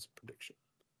it down as a prediction.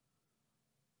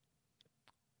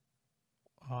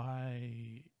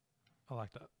 I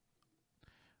like that.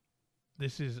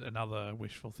 This is another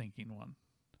wishful thinking one,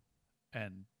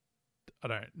 and I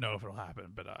don't know if it'll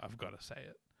happen, but I've got to say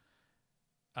it.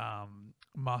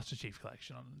 Master Chief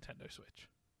Collection on Nintendo Switch.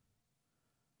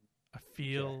 I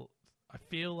feel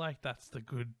like that's the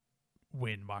good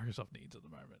win Microsoft needs at the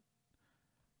moment.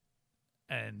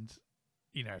 And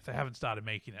you know, if they haven't started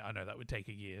making it, I know that would take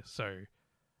a year, so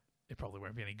it probably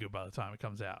won't be any good by the time it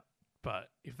comes out. But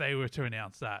if they were to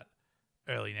announce that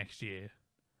early next year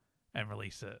and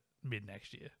release it mid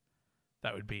next year,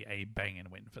 that would be a banging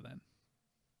win for them.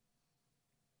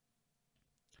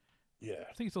 Yeah,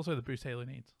 I think it's also the boost Halo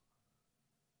needs.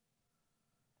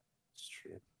 it's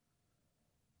true.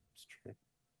 It's true.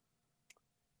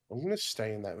 I'm going to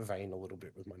stay in that vein a little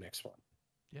bit with my next one.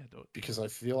 Yeah, do it. Because I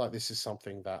feel like this is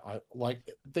something that I like.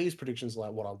 These predictions are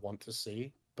like what I want to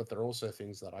see, but they're also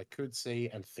things that I could see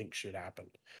and think should happen.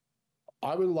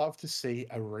 I would love to see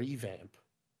a revamp,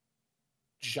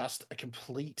 just a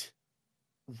complete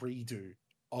redo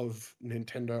of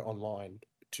Nintendo Online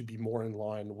to be more in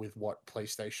line with what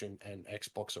PlayStation and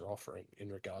Xbox are offering in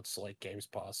regards to like Games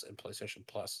Pass and PlayStation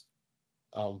Plus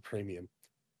premium.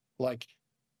 Like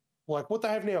what they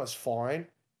have now is fine,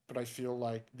 but I feel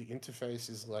like the interface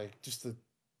is like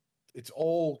it's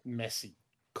all messy.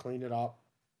 Clean it up,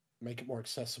 make it more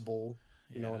accessible.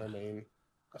 You know what I mean?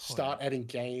 Start adding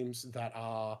games that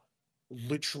are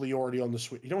literally already on the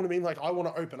Switch. You know what I mean? Like I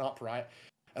want to open up, right?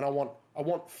 And I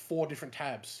want 4 different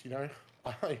tabs, you know?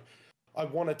 I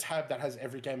want a tab that has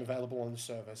every game available on the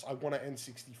service. I want an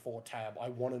N64 tab. I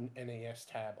want an NES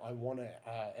tab. I want a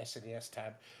SNES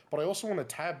tab. But I also want a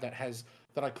tab that has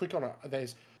that I click on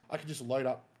it. I can just load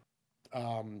up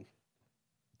um,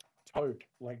 Toad,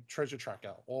 like Treasure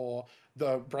Tracker, or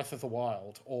the Breath of the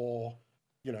Wild, or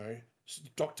you know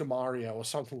Dr. Mario, or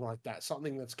something like that.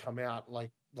 Something that's come out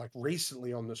like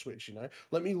recently on the Switch.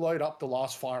 Let me load up the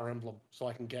last Fire Emblem so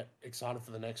I can get excited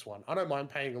for the next one. I don't mind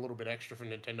paying a little bit extra for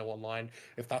Nintendo Online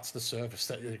if that's the service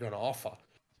that you're going to offer.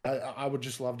 I would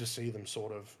just love to see them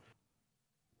sort of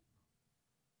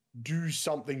do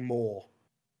something more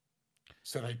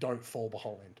so they don't fall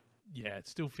behind. Yeah, it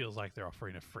still feels like they're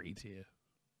offering a free tier.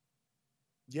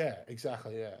 Yeah,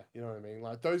 exactly. Yeah, you know what I mean.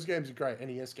 Like those games are great.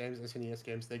 NES games, SNES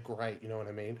games, they're great. You know what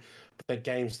I mean. But they're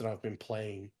games that I've been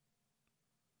playing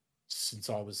since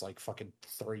I was like fucking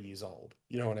 3 years old.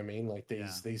 You know what I mean? Like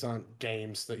these aren't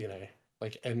games that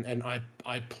like and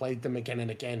I played them again and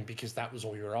again because that was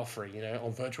all you were offering.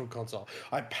 On Virtual Console.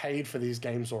 I paid for these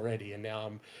games already, and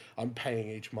now I'm paying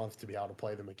each month to be able to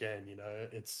play them again.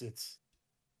 It's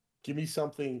give me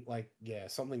something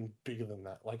something bigger than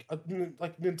that. Like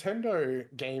Nintendo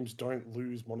games don't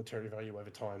lose monetary value over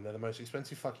time. They're the most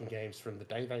expensive fucking games from the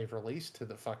day they've released to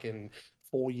the fucking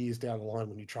 4 years down the line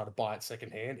when you try to buy it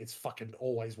secondhand. It's fucking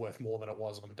always worth more than it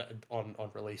was on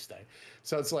release day.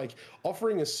 So it's like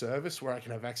offering a service where I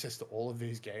can have access to all of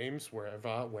these games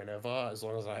wherever, whenever, as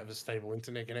long as I have a stable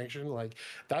internet connection. Like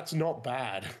that's not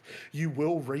bad. You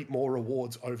will reap more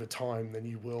rewards over time than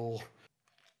you will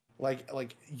like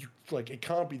it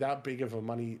can't be that big of a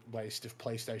money waste if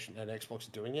PlayStation and Xbox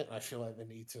are doing it. I feel like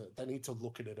they need to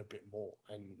look at it a bit more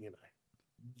and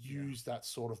use that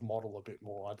sort of model a bit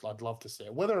more. I'd love to see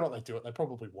it. Whether or not they do it, they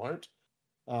probably won't.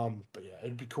 But yeah,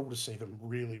 it'd be cool to see them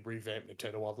really revamp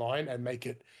Nintendo Online and make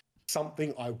it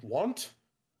something I want,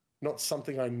 not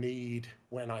something I need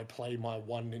when I play my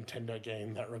one Nintendo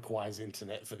game that requires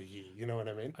internet for the year. You know what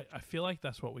I mean? I feel like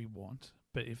that's what we want,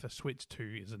 but if a Switch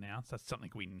 2 is announced, that's something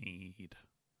we need.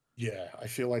 Yeah, I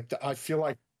feel like the Can't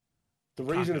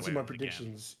reason get it's away in my with it again.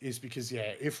 predictions is because,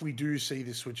 yeah, if we do see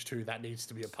the Switch 2, that needs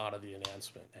to be a part of the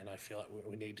announcement. And I feel like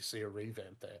we need to see a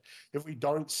revamp there. If we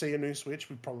don't see a new Switch,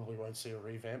 we probably won't see a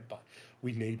revamp, but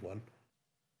we need one.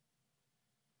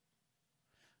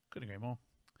 Couldn't agree more.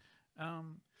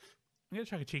 I'm going to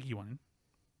chuck a cheeky one in.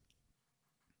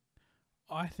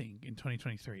 I think in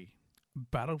 2023,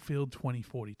 Battlefield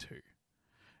 2042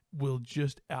 will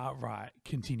just outright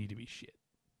continue to be shit.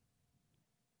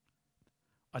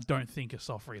 I don't think a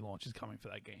soft relaunch is coming for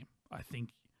that game. I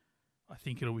think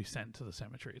it'll be sent to the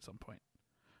cemetery at some point.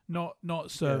 Not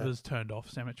servers turned off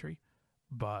cemetery,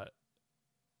 but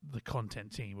the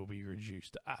content team will be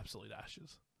reduced to absolute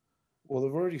ashes. Well,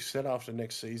 they've already said after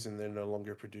next season they're no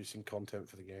longer producing content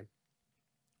for the game.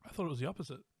 I thought it was the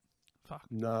opposite. Fuck.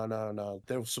 No, no, no.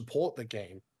 They'll support the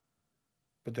game,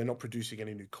 but they're not producing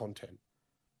any new content.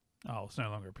 Oh, it's no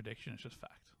longer a prediction. It's just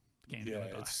fact. The game's Yeah,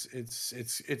 gonna die.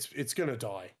 it's gonna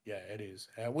die. Yeah, it is,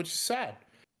 which is sad,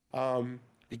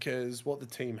 because what the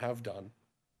team have done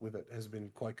with it has been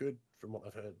quite good. From what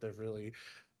I've heard, they've really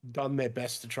done their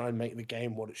best to try and make the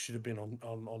game what it should have been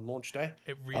on launch day.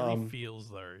 It really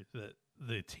feels though that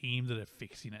the team that are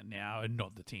fixing it now are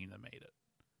not the team that made it.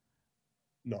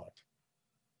 No,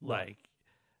 Like,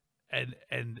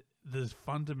 and there's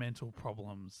fundamental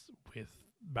problems with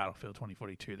Battlefield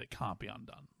 2042 that can't be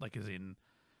undone. Like, as in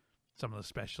some of the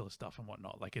specialist stuff and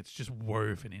whatnot. Like, it's just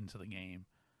woven into the game.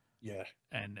 Yeah,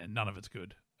 and none of it's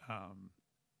good.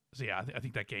 So yeah, I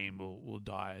think that game will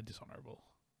die a dishonorable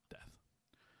death.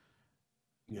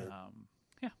 yeah.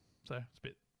 Yeah. So it's a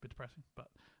bit depressing,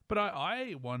 but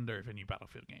I wonder if a new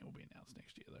Battlefield game will be announced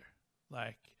next year though.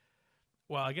 Like,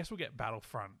 well, I guess we'll get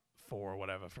Battlefront 4 or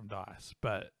whatever from DICE,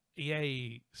 but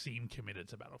EA seem committed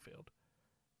to Battlefield.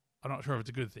 I'm not sure if it's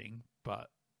a good thing, but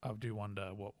I do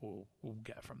wonder what we'll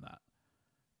get from that.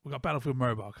 We've got Battlefield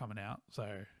Mobile coming out, so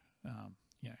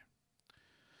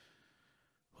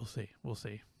we'll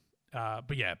see.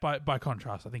 But yeah, by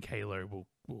contrast, I think Halo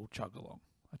will chug along.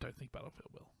 I don't think Battlefield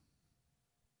will.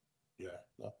 Yeah,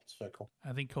 no, it's fair call.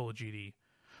 I think Call of Duty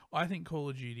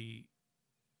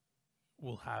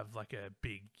will have like a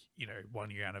big 1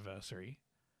 year anniversary,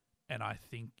 and I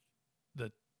think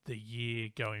that the year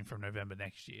going from November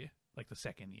next year, like the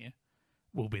second year,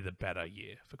 will be the better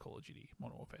year for Call of Duty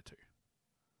Modern Warfare 2.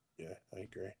 Yeah, I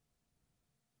agree.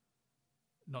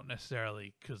 Not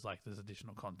necessarily because like there's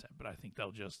additional content, but I think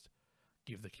they'll just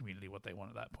give the community what they want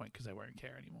at that point because they won't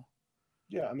care anymore.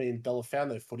 Yeah, I mean, they'll have found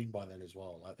their footing by then as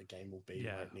well. Like the game will be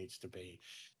Yeah. where it needs to be,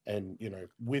 and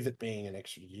with it being an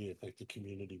extra year, like the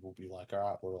community will be like, "All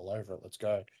right, we're all over it. Let's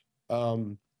go."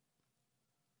 Um,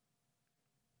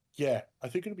 yeah, I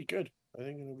think it'll be good. I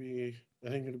think it'll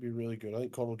be really good. I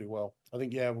think COD will do well. I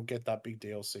think yeah, we'll get that big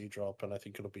DLC drop, and I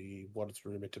think it'll be what it's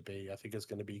rumored to be. I think it's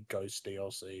going to be Ghost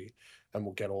DLC, and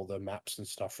we'll get all the maps and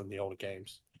stuff from the older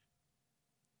games.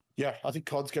 Yeah, I think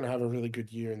COD's going to have a really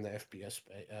good year in the FPS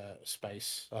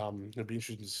space. It'll be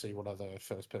interesting to see what other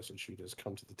first-person shooters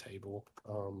come to the table.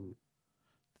 One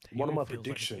of Table my feels like it's getting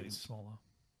predictions, smaller.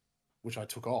 which I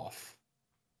took off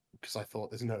because I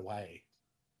thought there's no way,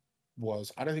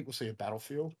 was I don't think we'll see a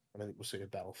Battlefield. I don't think we'll see a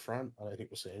Battlefront. I don't think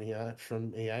we'll see any of that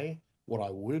from EA. What I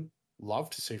would love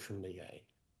to see from EA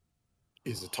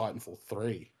is a Titanfall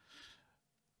 3.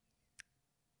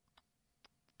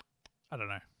 I don't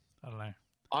know. I don't know.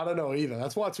 I don't know either.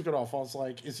 That's why I took it off. I was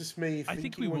like, is this me I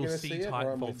think thinking we we're will going to see see it,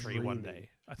 or am I Titanfall 3 one dreaming? day.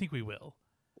 I think we will.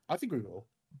 I think we will.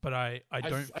 But I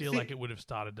don't I feel think, like it would have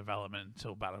started development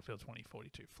until Battlefield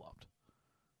 2042 flopped.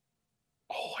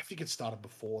 oh, I think it started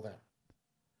before that.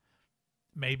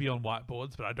 Maybe on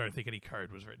whiteboards, but I don't think any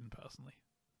code was written personally.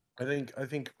 I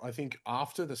think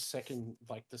after the second,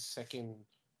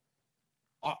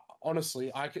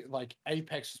 honestly, I could like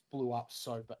Apex blew up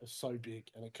so big,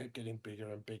 and it kept getting bigger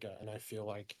and bigger, and I feel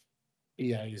like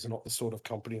EA is not the sort of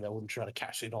company that wouldn't try to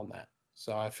cash in on that.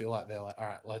 So I feel like they're like, all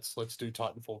right, let's do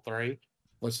Titanfall 3.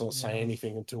 Let's not say Yeah.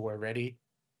 anything until we're ready.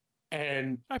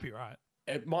 And Might be right.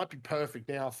 it might be perfect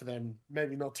now for them,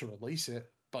 maybe not to release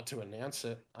it, but to announce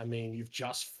it. I mean, you've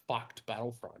just fucked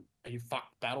Battlefront, and you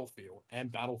fucked Battlefield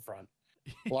and Battlefront.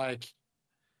 Like,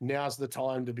 now's the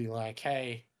time to be like,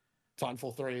 hey,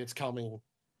 Titanfall 3, it's coming.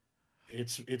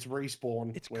 It's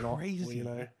Respawn. It's We're not, crazy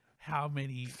how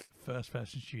many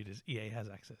first-person shooters EA has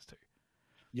access to.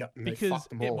 Yep, and they Because fucked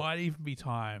them it all. might even be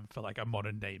time for like a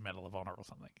modern-day Medal of Honor or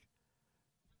something.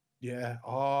 Yeah.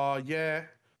 Oh, yeah.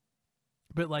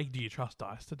 But like, do you trust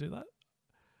DICE to do that?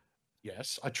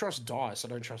 Yes, I trust DICE. I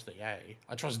don't trust EA.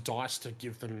 I trust DICE to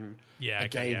give them Yeah, a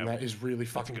okay, game yeah. that is really That's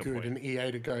a fucking good good, point. and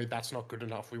EA to go, that's not good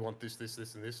enough. We want this,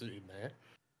 and this in there.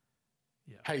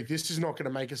 Yeah. Hey, this is not going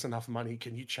to make us enough money.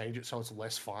 Can you change it so it's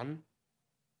less fun?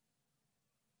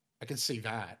 I can see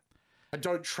that. I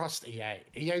don't trust EA.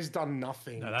 EA's done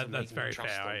nothing. No, to that's make me very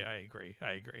trust fair. them. I agree.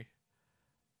 I agree.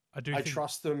 I do I think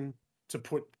trust them to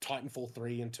put Titanfall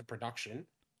 3 into production,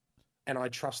 and I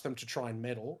trust them to try and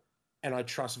meddle, and I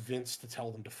trust Vince to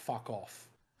tell them to fuck off.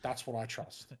 That's what I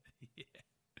trust. yeah.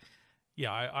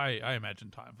 Yeah, I imagine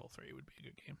Titanfall 3 would be a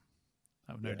good game.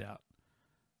 I have no Yeah. doubt.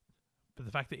 But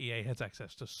the fact that EA has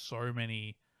access to so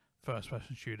many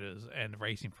first-person shooters and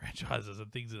racing franchises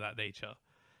and things of that nature,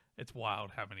 it's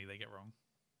wild how many they get wrong.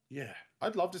 Yeah,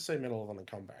 I'd love to see Medal of Honor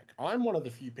come back. I'm one of the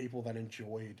few people that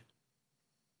enjoyed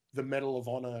the Medal of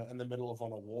Honor and the Medal of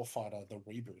Honor Warfighter, the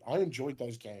reboot. I enjoyed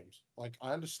those games. Like,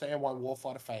 I understand why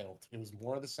Warfighter failed. It was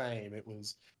more of the same. It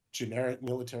was generic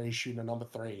military shooter number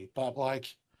 3. But, like,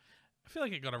 I feel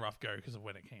like it got a rough go because of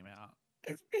when it came out.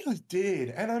 it really did.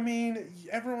 And I mean,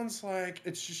 everyone's like,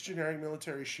 it's just generic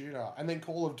military shooter. And then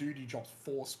Call of Duty drops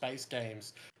 4 space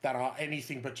games that are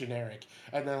anything but generic.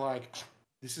 And they're like,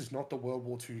 this is not the World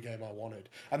War II game I wanted.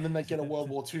 And then they get a World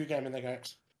War II game and they go,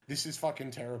 this is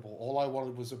fucking terrible. All I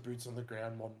wanted was a boots on the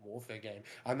ground Modern Warfare game.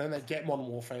 And then they get Modern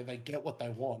Warfare, they get what they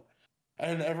want.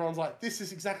 And everyone's like, this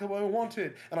is exactly what I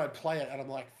wanted. And I play it and I'm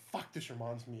like, fuck, this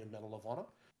reminds me of Medal of Honor.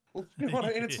 You know what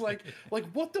I mean? It's like,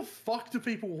 what the fuck do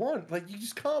people want? Like, you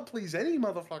just can't please any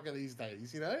motherfucker these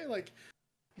days, you know? Like,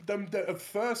 the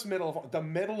first the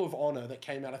Medal of Honor that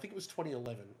came out, I think it was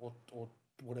 2011 or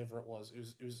whatever it was. It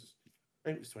was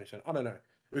maybe it was 2010. I don't know.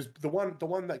 It was the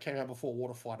one that came out before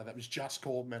Waterfighter that was just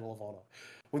called Medal of Honor.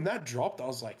 When that dropped, I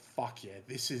was like, fuck yeah,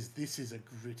 this is a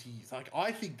gritty, like,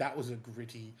 I think that was a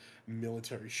gritty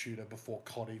military shooter before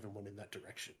COD even went in that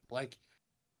direction. Like,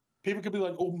 people could be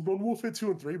like, oh, Modern Warfare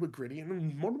 2 and 3 were gritty,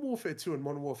 and Modern Warfare 2 and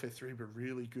Modern Warfare 3 were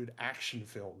really good action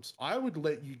films. I would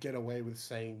let you get away with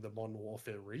saying the Modern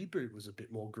Warfare reboot was a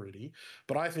bit more gritty,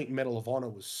 but I think Medal of Honor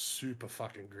was super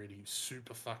fucking gritty,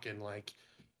 super fucking like,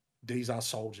 these are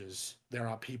soldiers. There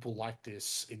are people like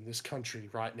this in this country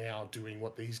right now doing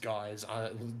what these guys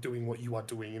are doing, what you are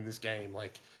doing in this game.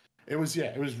 Like, it was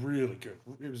really good.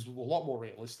 It was a lot more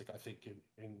realistic, I think,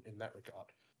 in that regard.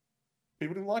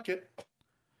 People didn't like it.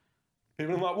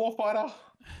 People didn't like Warfighter.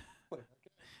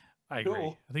 I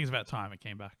agree. I think it's about time it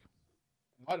came back.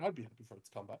 I'd be happy for it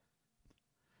to come back.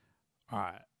 All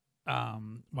right.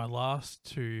 My last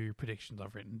 2 predictions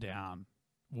I've written down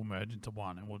will merge into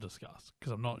one, and we'll discuss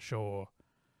because I'm not sure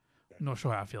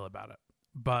how I feel about it.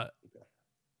 But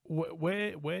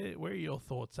where are your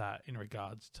thoughts at in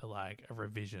regards to like a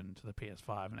revision to the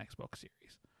PS5 and Xbox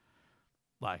Series,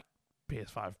 like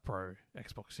PS5 Pro,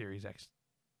 Xbox Series X,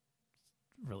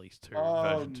 release 2,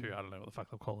 version 2. Um, I don't know what the fuck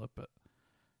they'll call it, but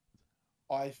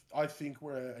I think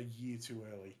we're a year too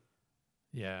early.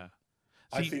 yeah.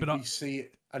 I See, think but we see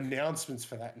announcements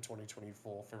for that in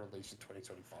 2024 for release in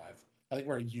 2025. I think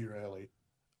we're a year early.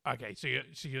 okay,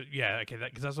 yeah, okay,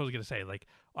 because that's what I was gonna say. Like,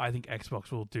 I think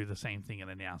Xbox will do the same thing and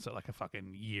announce it like a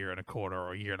fucking year and a quarter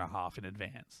or a year and a half in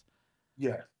advance.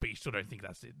 Yeah, But you still don't think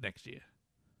that's it next year?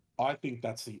 I think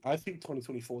that's the. I think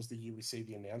 2024 is the year we see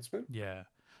the announcement, Yeah.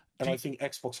 and Do I you, think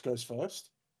Xbox goes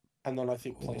first, and then I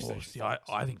think oh, PlayStation see, follows.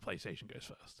 I think PlayStation goes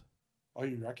first. Oh,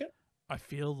 you reckon? I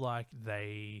feel like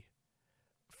they,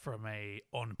 from a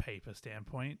on paper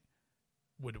standpoint,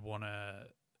 would want to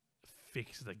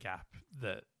fix the gap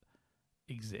that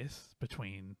exists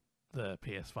between the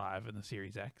PS5 and the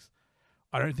Series X.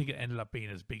 I don't think it ended up being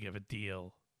as big of a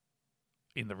deal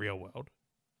in the real world,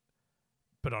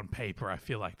 but on paper, I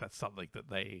feel like that's something that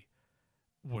they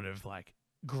would have like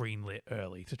greenlit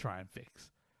early to try and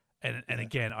fix. And Yeah.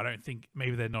 again, I don't think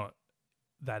maybe they're not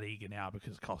that eager now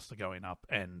because costs are going up,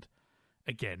 and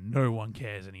again, no one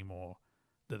cares anymore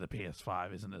that the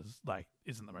PS5 isn't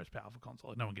the most powerful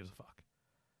console. No one gives a fuck.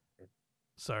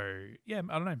 So yeah,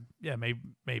 I don't know. Yeah,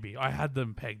 maybe I had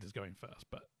them pegged as going first,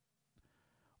 but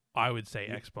I would say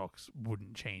Yeah. Xbox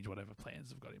wouldn't change whatever plans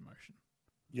they've got in motion.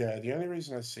 Yeah, the only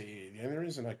reason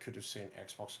I could have seen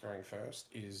Xbox going first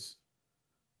is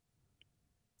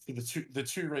for the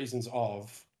two reasons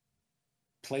of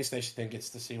PlayStation then gets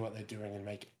to see what they're doing and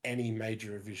make any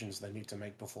major revisions they need to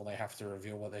make before they have to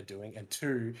reveal what they're doing. And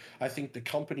two, I think the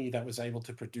company that was able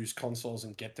to produce consoles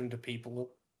and get them to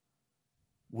people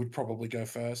would probably go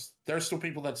first. There are still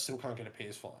people that still can't get a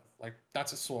PS5. Like,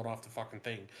 that's a sought after fucking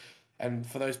thing. And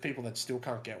for those people that still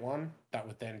can't get one, that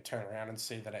would then turn around and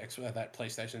see that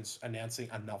PlayStation's announcing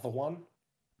another one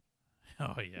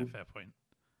Oh yeah, would fair point.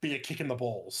 be a kick in the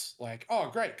balls. Like, oh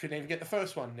great, couldn't even get the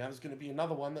first one. Now there's going to be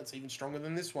another one that's even stronger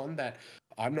than this one that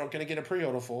I'm not going to get a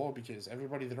pre-order for because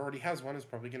everybody that already has one is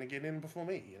probably going to get in before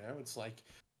me. You know, it's like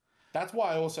that's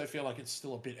why I also feel like it's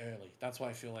still a bit early. That's why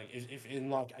I feel like if in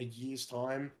like a year's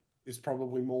time is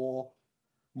probably more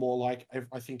like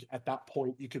I think at that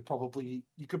point you could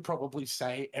probably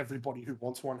say everybody who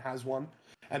wants one has one,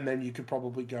 and then you could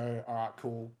probably go, all right,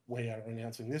 cool, we are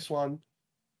announcing this one.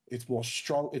 It's more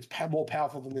strong. It's more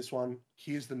powerful than this one.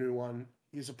 Here's the new one.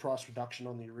 Here's a price reduction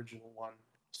on the original one.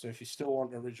 So if you still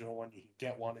want an original one, you can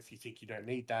get one. If you think you don't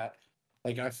need that,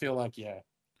 like I feel like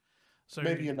So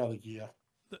maybe another year.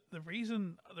 the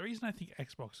reason I think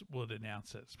Xbox would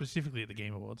announce it specifically at the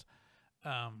Game Awards,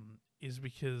 is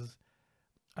because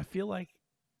I feel like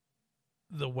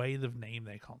the way they've named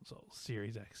their consoles,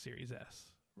 Series X, Series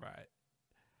S, right?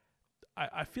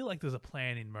 I feel like there's a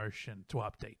plan in motion to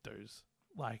update those,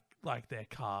 like their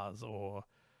cars or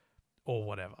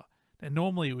whatever. And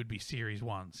normally it would be Series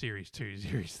 1, Series 2,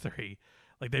 Series 3.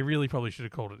 Like they really probably should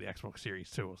have called it the Xbox Series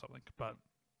 2 or something. But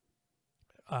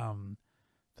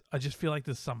I just feel like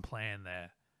there's some plan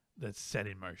there that's set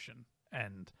in motion.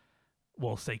 And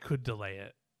whilst they could delay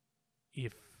it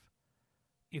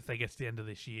if they get to the end of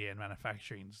this year and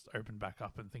manufacturing's open back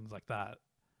up and things like that,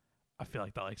 I feel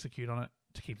like they'll execute on it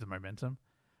to keep the momentum.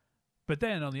 But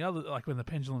then on the other, like when the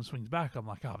pendulum swings back, I'm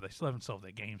like, oh, they still haven't solved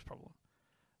their games problem.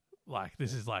 Like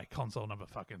this is like console number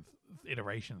fucking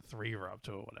iteration 3 we're up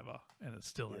to or whatever, and it's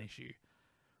still an issue.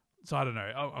 So I don't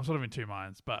know. I'm sort of in two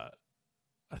minds, but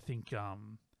I think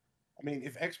I mean,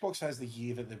 if Xbox has the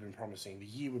year that they've been promising, the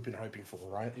year we've been hoping for,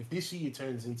 right? If this year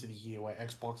turns into the year where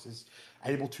Xbox is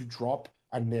able to drop,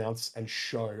 announce, and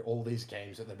show all these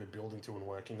games that they've been building to and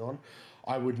working on,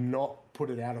 I would not put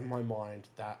it out of my mind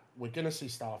that we're going to see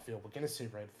Starfield, we're going to see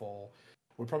Redfall,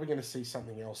 we're probably going to see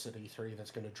something else at E3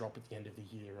 that's going to drop at the end of the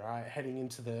year, right? Heading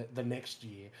into the next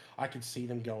year, I could see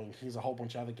them going, here's a whole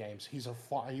bunch of other games. Here's a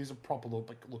proper look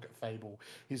at Fable.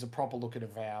 Here's a proper look at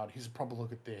Avowed. Here's a proper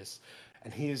look at this.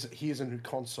 And here's a new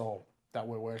console that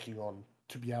we're working on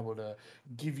to be able to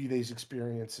give you these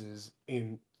experiences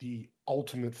in the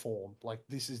ultimate form. Like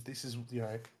this is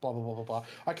blah blah blah blah blah.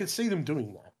 I could see them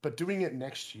doing that, but doing it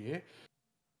next year,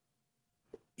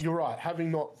 you're right.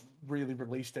 Having not really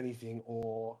released anything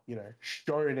or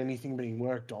shown anything being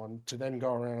worked on, to then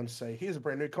go around and say, "Here's a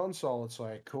brand new console." It's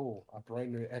like, cool, a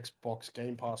brand new Xbox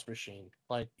Game Pass machine.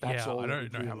 Like that's yeah, all. I it don't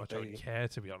would know how really much I would be. care,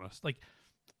 to be honest. Like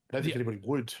I don't think the anybody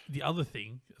would. the other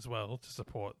thing as well to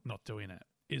support not doing it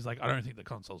is like I don't think the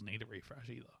consoles need a refresh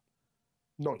either.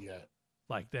 Not yet.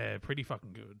 Like they're pretty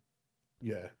fucking good,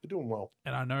 Yeah, they're doing well.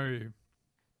 and I know.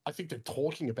 I think they're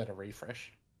talking about a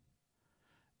refresh.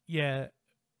 Yeah,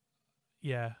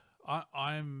 yeah.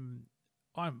 I'm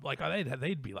like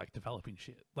they'd be like developing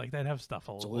shit. Like they'd have stuff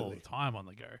all the Absolutely. time on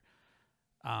the go.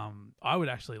 I would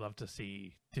actually love to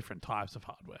see different types of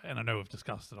hardware, and I know we've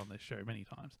discussed it on this show many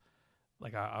times.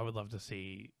 Like I would love to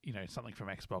see, you know, something from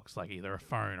Xbox, like either a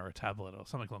phone or a tablet or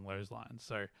something along those lines.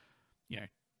 So, you know,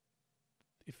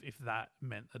 if that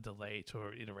meant a delay to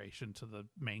an iteration to the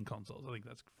main consoles, I think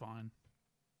that's fine.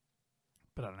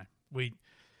 But I don't know.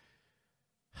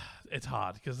 It's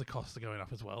hard because the costs are going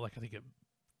up as well. Like I think it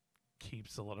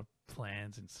keeps a lot of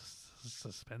plans in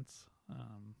suspense. I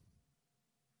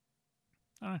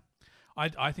don't know.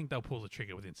 I think they'll pull the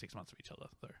trigger within 6 months of each other,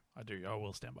 though. I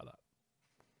will stand by that.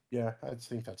 Yeah, I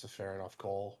think that's a fair enough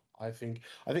call. I think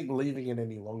leaving it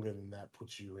any longer than that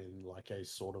puts you in like a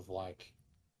sort of like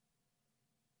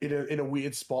in a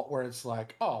weird spot where it's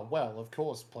like, oh well, of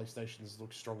course PlayStations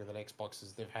look stronger than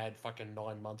Xboxes. They've had fucking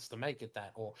 9 months to make it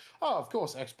that, or oh, of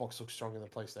course Xbox looks stronger than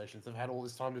PlayStations. They've had all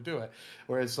this time to do it.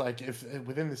 Whereas like if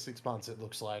within the 6 months, it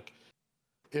looks like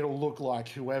it'll look like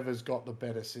whoever's got the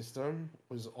better system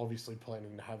was obviously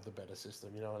planning to have the better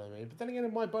system. You know what I mean? But then again,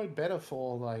 it might bode better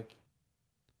for like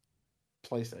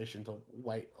PlayStation to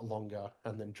wait longer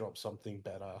and then drop something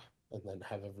better and then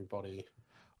have everybody.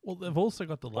 Well, they've also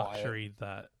got the buy it. luxury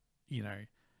that, you know,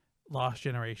 last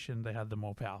generation they had the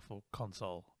more powerful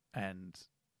console and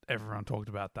everyone talked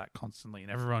about that constantly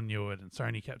and everyone knew it and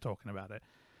Sony kept talking about it.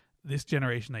 This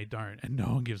generation they don't and no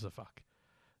one gives a fuck.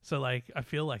 So like I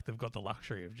feel like they've got the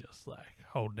luxury of just like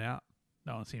holding out.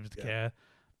 No one seems to care.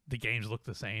 The games look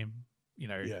the same, you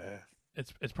know. Yeah.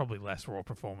 It's probably less raw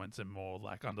performance and more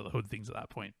like under the hood things at that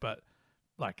point, but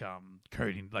like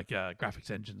coding, like graphics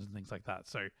engines and things like that.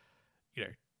 So, you know,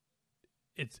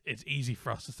 it's easy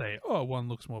for us to say, oh, one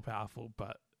looks more powerful,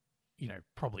 but you know,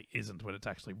 probably isn't when it's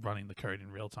actually running the code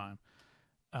in real time.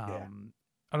 I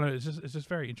don't know. It's just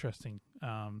very interesting.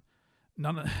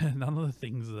 None of the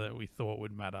things that we thought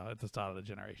would matter at the start of the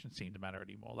generation seem to matter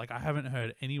anymore. Like I haven't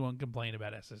heard anyone complain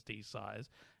about SSD size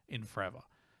in forever.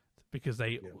 Because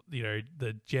they, you know,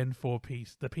 the Gen 4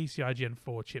 piece, the PCI Gen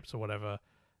 4 chips or whatever,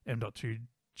 M.2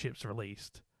 chips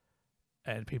released,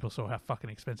 and people saw how fucking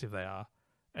expensive they are,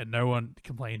 and no one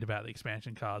complained about the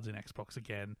expansion cards in Xbox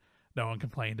again. No one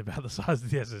complained about the size of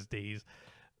the SSDs.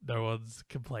 No one's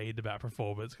complained about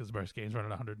performance because most games run at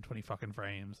 120 fucking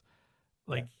frames.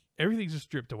 Like everything's just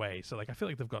stripped away. So like I feel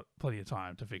like they've got plenty of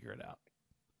time to figure it out.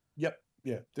 Yep.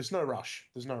 Yeah. There's no rush.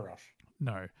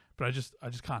 No, but I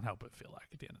just can't help but feel like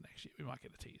at the end of next year we might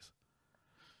get a tease.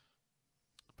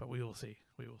 But we will see.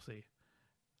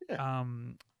 Yeah.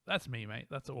 That's me, mate.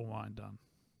 That's all mine done.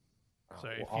 So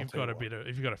if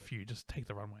you've got a few, just take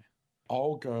the runway.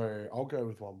 I'll go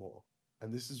with one more.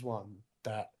 And this is one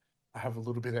that I have a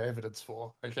little bit of evidence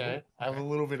for. Okay? I have a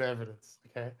little bit of evidence.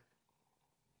 Okay.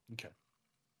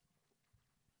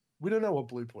 We don't know what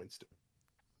Blue Points do.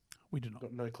 We do not.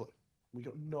 Got no clue. We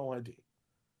got no idea.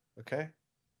 Okay?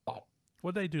 But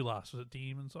what did they do last? Was it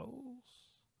Demon Souls?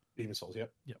 Demon Souls,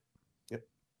 yep. Yep.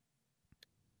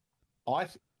 I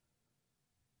think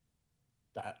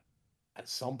that at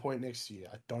some point next year,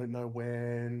 I don't know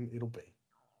when it'll be,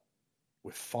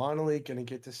 we're finally going to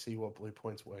get to see what Blue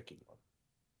Point's working on.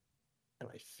 And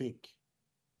I think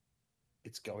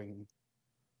it's going...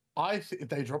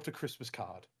 they dropped a Christmas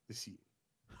card this year.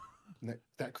 And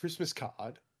that Christmas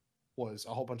card was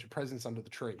a whole bunch of presents under the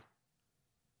tree.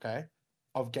 Okay?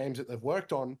 Of games that they've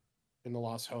worked on in the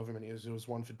last however many years. There was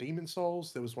one for Demon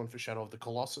Souls, there was one for Shadow of the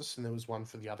Colossus, and there was one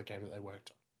for the other game that they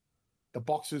worked on. The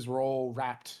boxes were all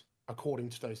wrapped according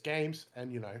to those games,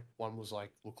 and, you know, one was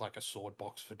like, looked like a sword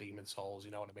box for Demon Souls,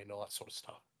 you know what I mean? All that sort of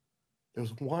stuff. There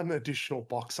was one additional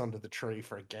box under the tree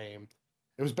for a game.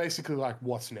 It was basically like,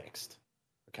 what's next?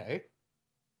 Okay?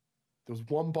 There was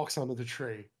one box under the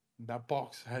tree. And that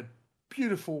box had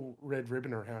beautiful red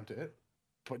ribbon around it.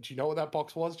 But do you know what that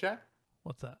box was, Jack?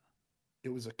 What's that? It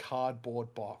was a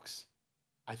cardboard box.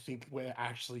 I think we're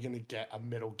actually going to get a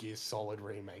Metal Gear Solid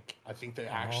remake. I think they're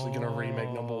actually going to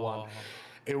remake number 1.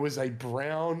 It was a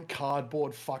brown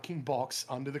cardboard fucking box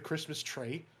under the Christmas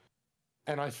tree.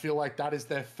 And I feel like that is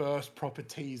their first proper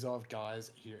tease of,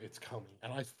 guys, here, it's coming.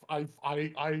 And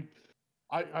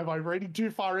am I reading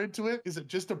too far into it? Is it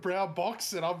just a brown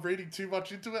box and I'm reading too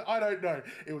much into it? I don't know.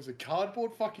 It was a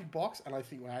cardboard fucking box, and I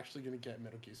think we're actually going to get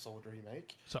Metal Gear Solid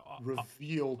remake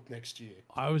revealed next year.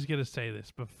 I was going to say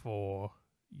this before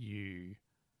you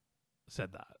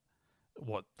said that,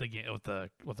 what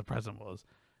the present was,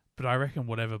 but I reckon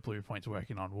whatever Blue Point's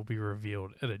working on will be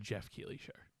revealed at a Jeff Keighley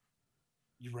show.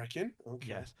 You reckon? Okay.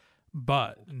 Yes,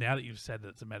 but now that you've said that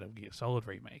it's a Metal Gear Solid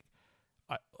remake,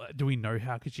 do we know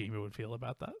how Kojima would feel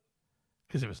about that?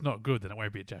 Because if it's not good, then it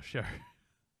won't be a Jeff show.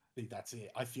 think that's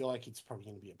it. I feel like it's probably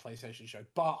going to be a PlayStation show,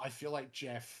 but I feel like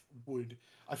Jeff would.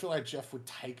 I feel like Jeff would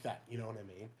take that. You know what I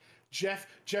mean? Jeff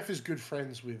is good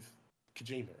friends with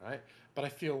Kojima, right? But I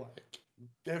feel like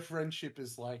their friendship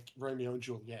is like Romeo and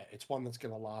Juliet. It's one that's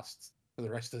going to last for the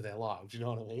rest of their lives. You know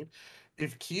what I mean?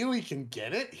 If Keeley can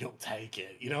get it, he'll take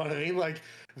it. You know what I mean? Like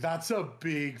that's a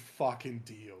big fucking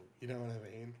deal. You know what I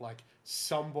mean? Like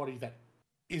somebody that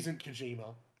isn't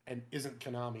Kojima and isn't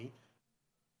Konami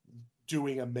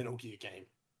doing a Metal Gear game.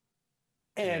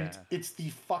 And Yeah. it's the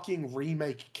fucking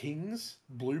remake kings,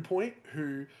 Bluepoint,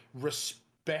 who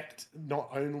respect not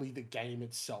only the game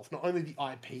itself, not only the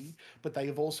IP, but they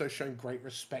have also shown great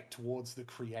respect towards the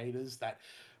creators that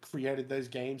created those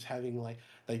games, having like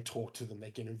they talk to them,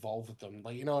 they get involved with them.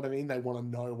 Like, you know what I mean? They want to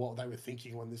know what they were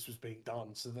thinking when this was being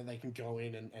done so that they can go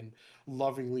in and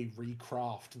lovingly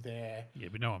recraft their Yeah,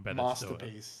 but no one better to do it.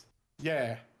 masterpiece.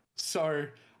 Yeah. So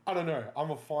I don't know. I'm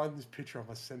gonna find this picture. I'm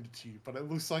gonna send it to you, but it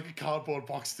looks like a cardboard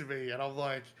box to me, and I'm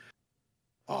like,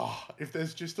 oh, if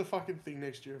there's just a fucking thing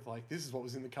next year of like, this is what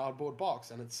was in the cardboard box,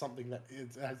 and it's something that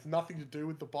it has nothing to do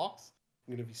with the box,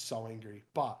 I'm gonna be so angry.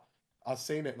 But I've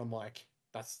seen it, and I'm like,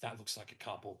 that looks like a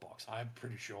cardboard box. I'm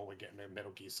pretty sure we're getting a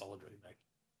Metal Gear Solid remake.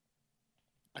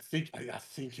 I think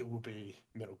it will be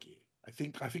Metal Gear. I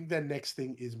think their next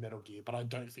thing is Metal Gear, but I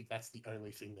don't think that's the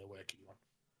only thing they're working on.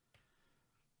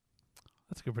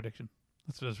 That's a good prediction.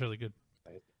 That's really good.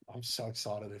 I'm so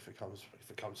excited if it comes true.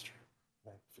 If it comes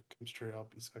true, I'll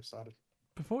be so excited.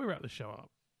 Before we wrap the show up,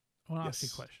 I want to ask you a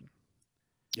Yes. question.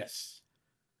 Yes.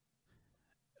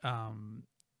 And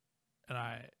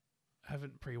I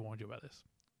haven't pre-warned you about this.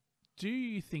 Do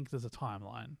you think there's a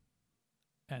timeline,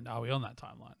 and are we on that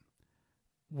timeline,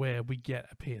 where we get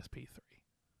a PSP 3?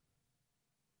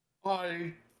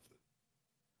 I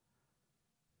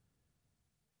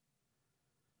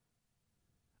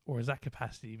Or is that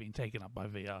capacity being taken up by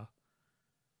VR?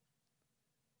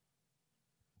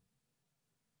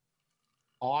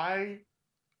 I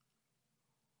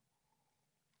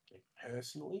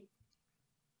personally,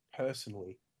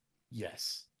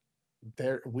 yes.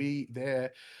 There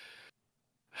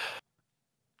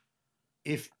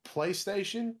if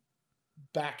PlayStation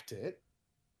backed it,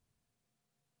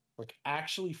 like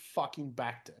actually fucking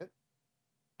backed it,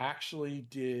 actually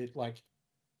did like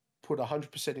put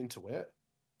 100% into it,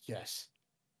 yes.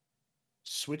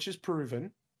 Switch has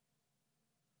proven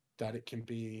that it can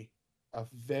be a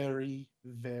very,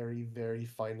 very, very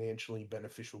financially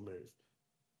beneficial move.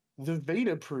 The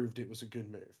Vita proved it was a good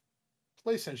move.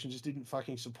 PlayStation just didn't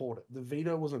fucking support it. The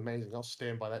Vita was amazing. I'll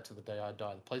stand by that to the day I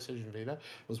die. The PlayStation Vita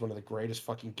was one of the greatest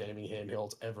fucking gaming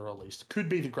handhelds ever released. Could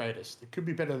be the greatest. It could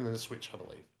be better than the Switch, I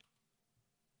believe.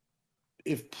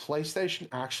 If PlayStation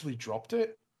actually dropped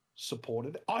it,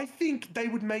 supported it, I think they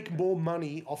would make more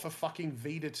money off a fucking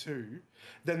Vita 2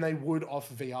 than they would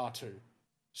off VR 2.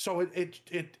 So it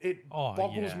Oh,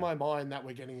 boggles yeah. my mind that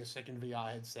we're getting a second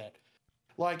VR headset.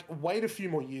 Like, wait a few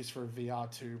more years for a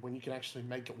VR 2 when you can actually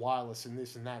make it wireless and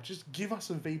this and that. Just give us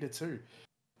a Vita 2.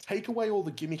 Take away all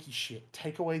the gimmicky shit.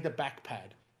 Take away the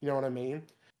backpad. You know what I mean?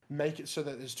 Make it so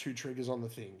that there's two triggers on the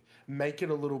thing. Make it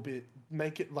a little bit.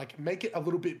 Make it a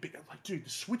little bit bigger. Like, dude, the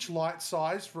Switch Lite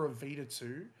size for a Vita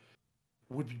 2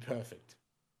 would be perfect.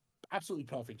 Absolutely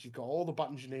perfect. You've got all the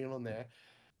buttons you need on there.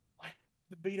 Like,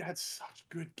 the Vita had such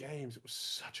good games. It was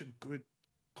such a good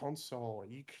console.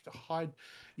 You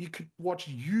could watch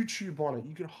YouTube on it.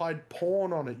 You could hide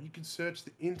porn on it. You could search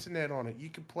the internet on it. You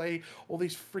could play all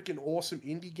these freaking awesome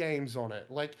indie games on it.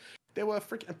 Like, there were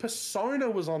freaking Persona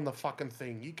was on the fucking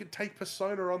thing. You could take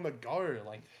Persona on the go.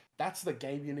 Like, that's the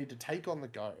game you need to take on the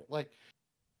go. Like,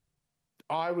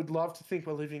 I would love to think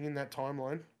we're living in that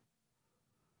timeline.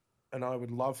 And I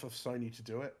would love for Sony to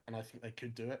do it, and I think they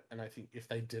could do it. And I think if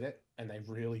they did it and they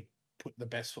really put the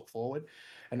best foot forward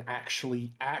and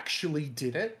actually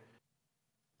did it,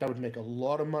 that would make a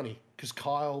lot of money because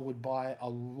Kyle would buy a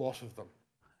lot of them.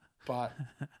 But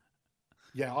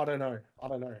yeah, I don't know.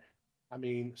 I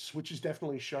mean, Switch has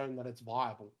definitely shown that it's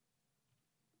viable.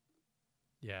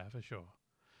 Yeah, for sure.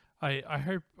 I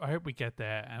hope we get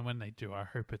there, and when they do, I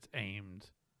hope it's aimed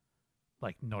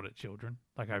like not at children.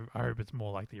 Like I hope it's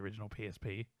more like the original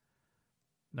PSP.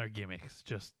 No gimmicks,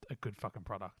 just a good fucking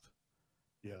product.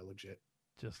 Yeah, legit.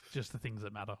 Just the things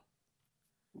that matter.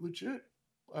 Legit.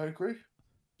 I agree.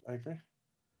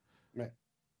 Man,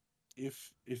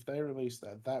 if they release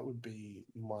that, that would be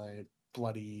my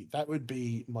handheld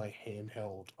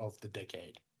of the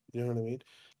decade. You know what I mean?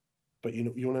 But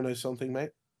you want to know something, mate?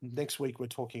 Next week we're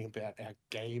talking about our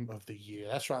game of the year.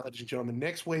 That's right, ladies and gentlemen.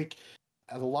 Next week,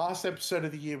 the last episode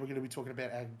of the year, we're going to be talking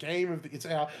about our game of it's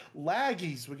our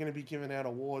laggies. We're going to be giving out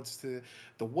awards to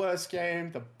the worst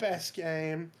game, the best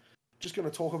game. Just going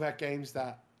to talk about games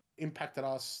that impacted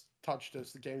us, touched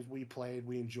us, the games we played,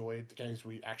 we enjoyed, the games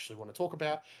we actually want to talk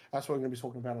about. That's what we're going to be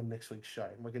talking about on next week's show.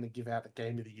 And we're going to give out the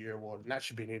Game of the Year award, and that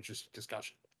should be an interesting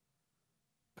discussion.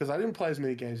 Because I didn't play as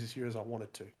many games this year as I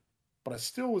wanted to, but I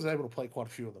still was able to play quite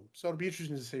a few of them. So it'll be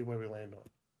interesting to see where we land on.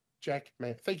 Jack,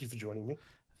 man, thank you for joining me.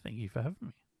 Thank you for having me.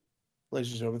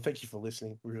 Ladies and gentlemen, thank you for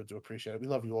listening. We really do appreciate it. We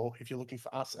love you all. If you're looking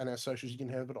for us and our socials, you can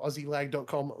head over to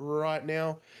AussieLag.com right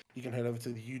now. You can head over to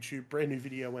the YouTube. Brand new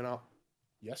video went up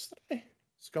yesterday.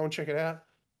 So go and check it out.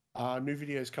 New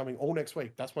videos coming all next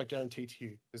week. That's my guarantee to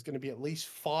you. There's going to be at least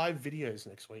 5 videos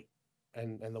next week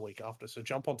and the week after. So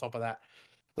jump on top of that.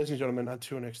 Ladies and gentlemen,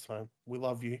 until next time, we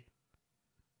love you.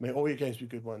 May all your games be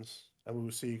good ones. And we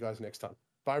will see you guys next time.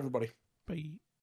 Bye, everybody. Bye.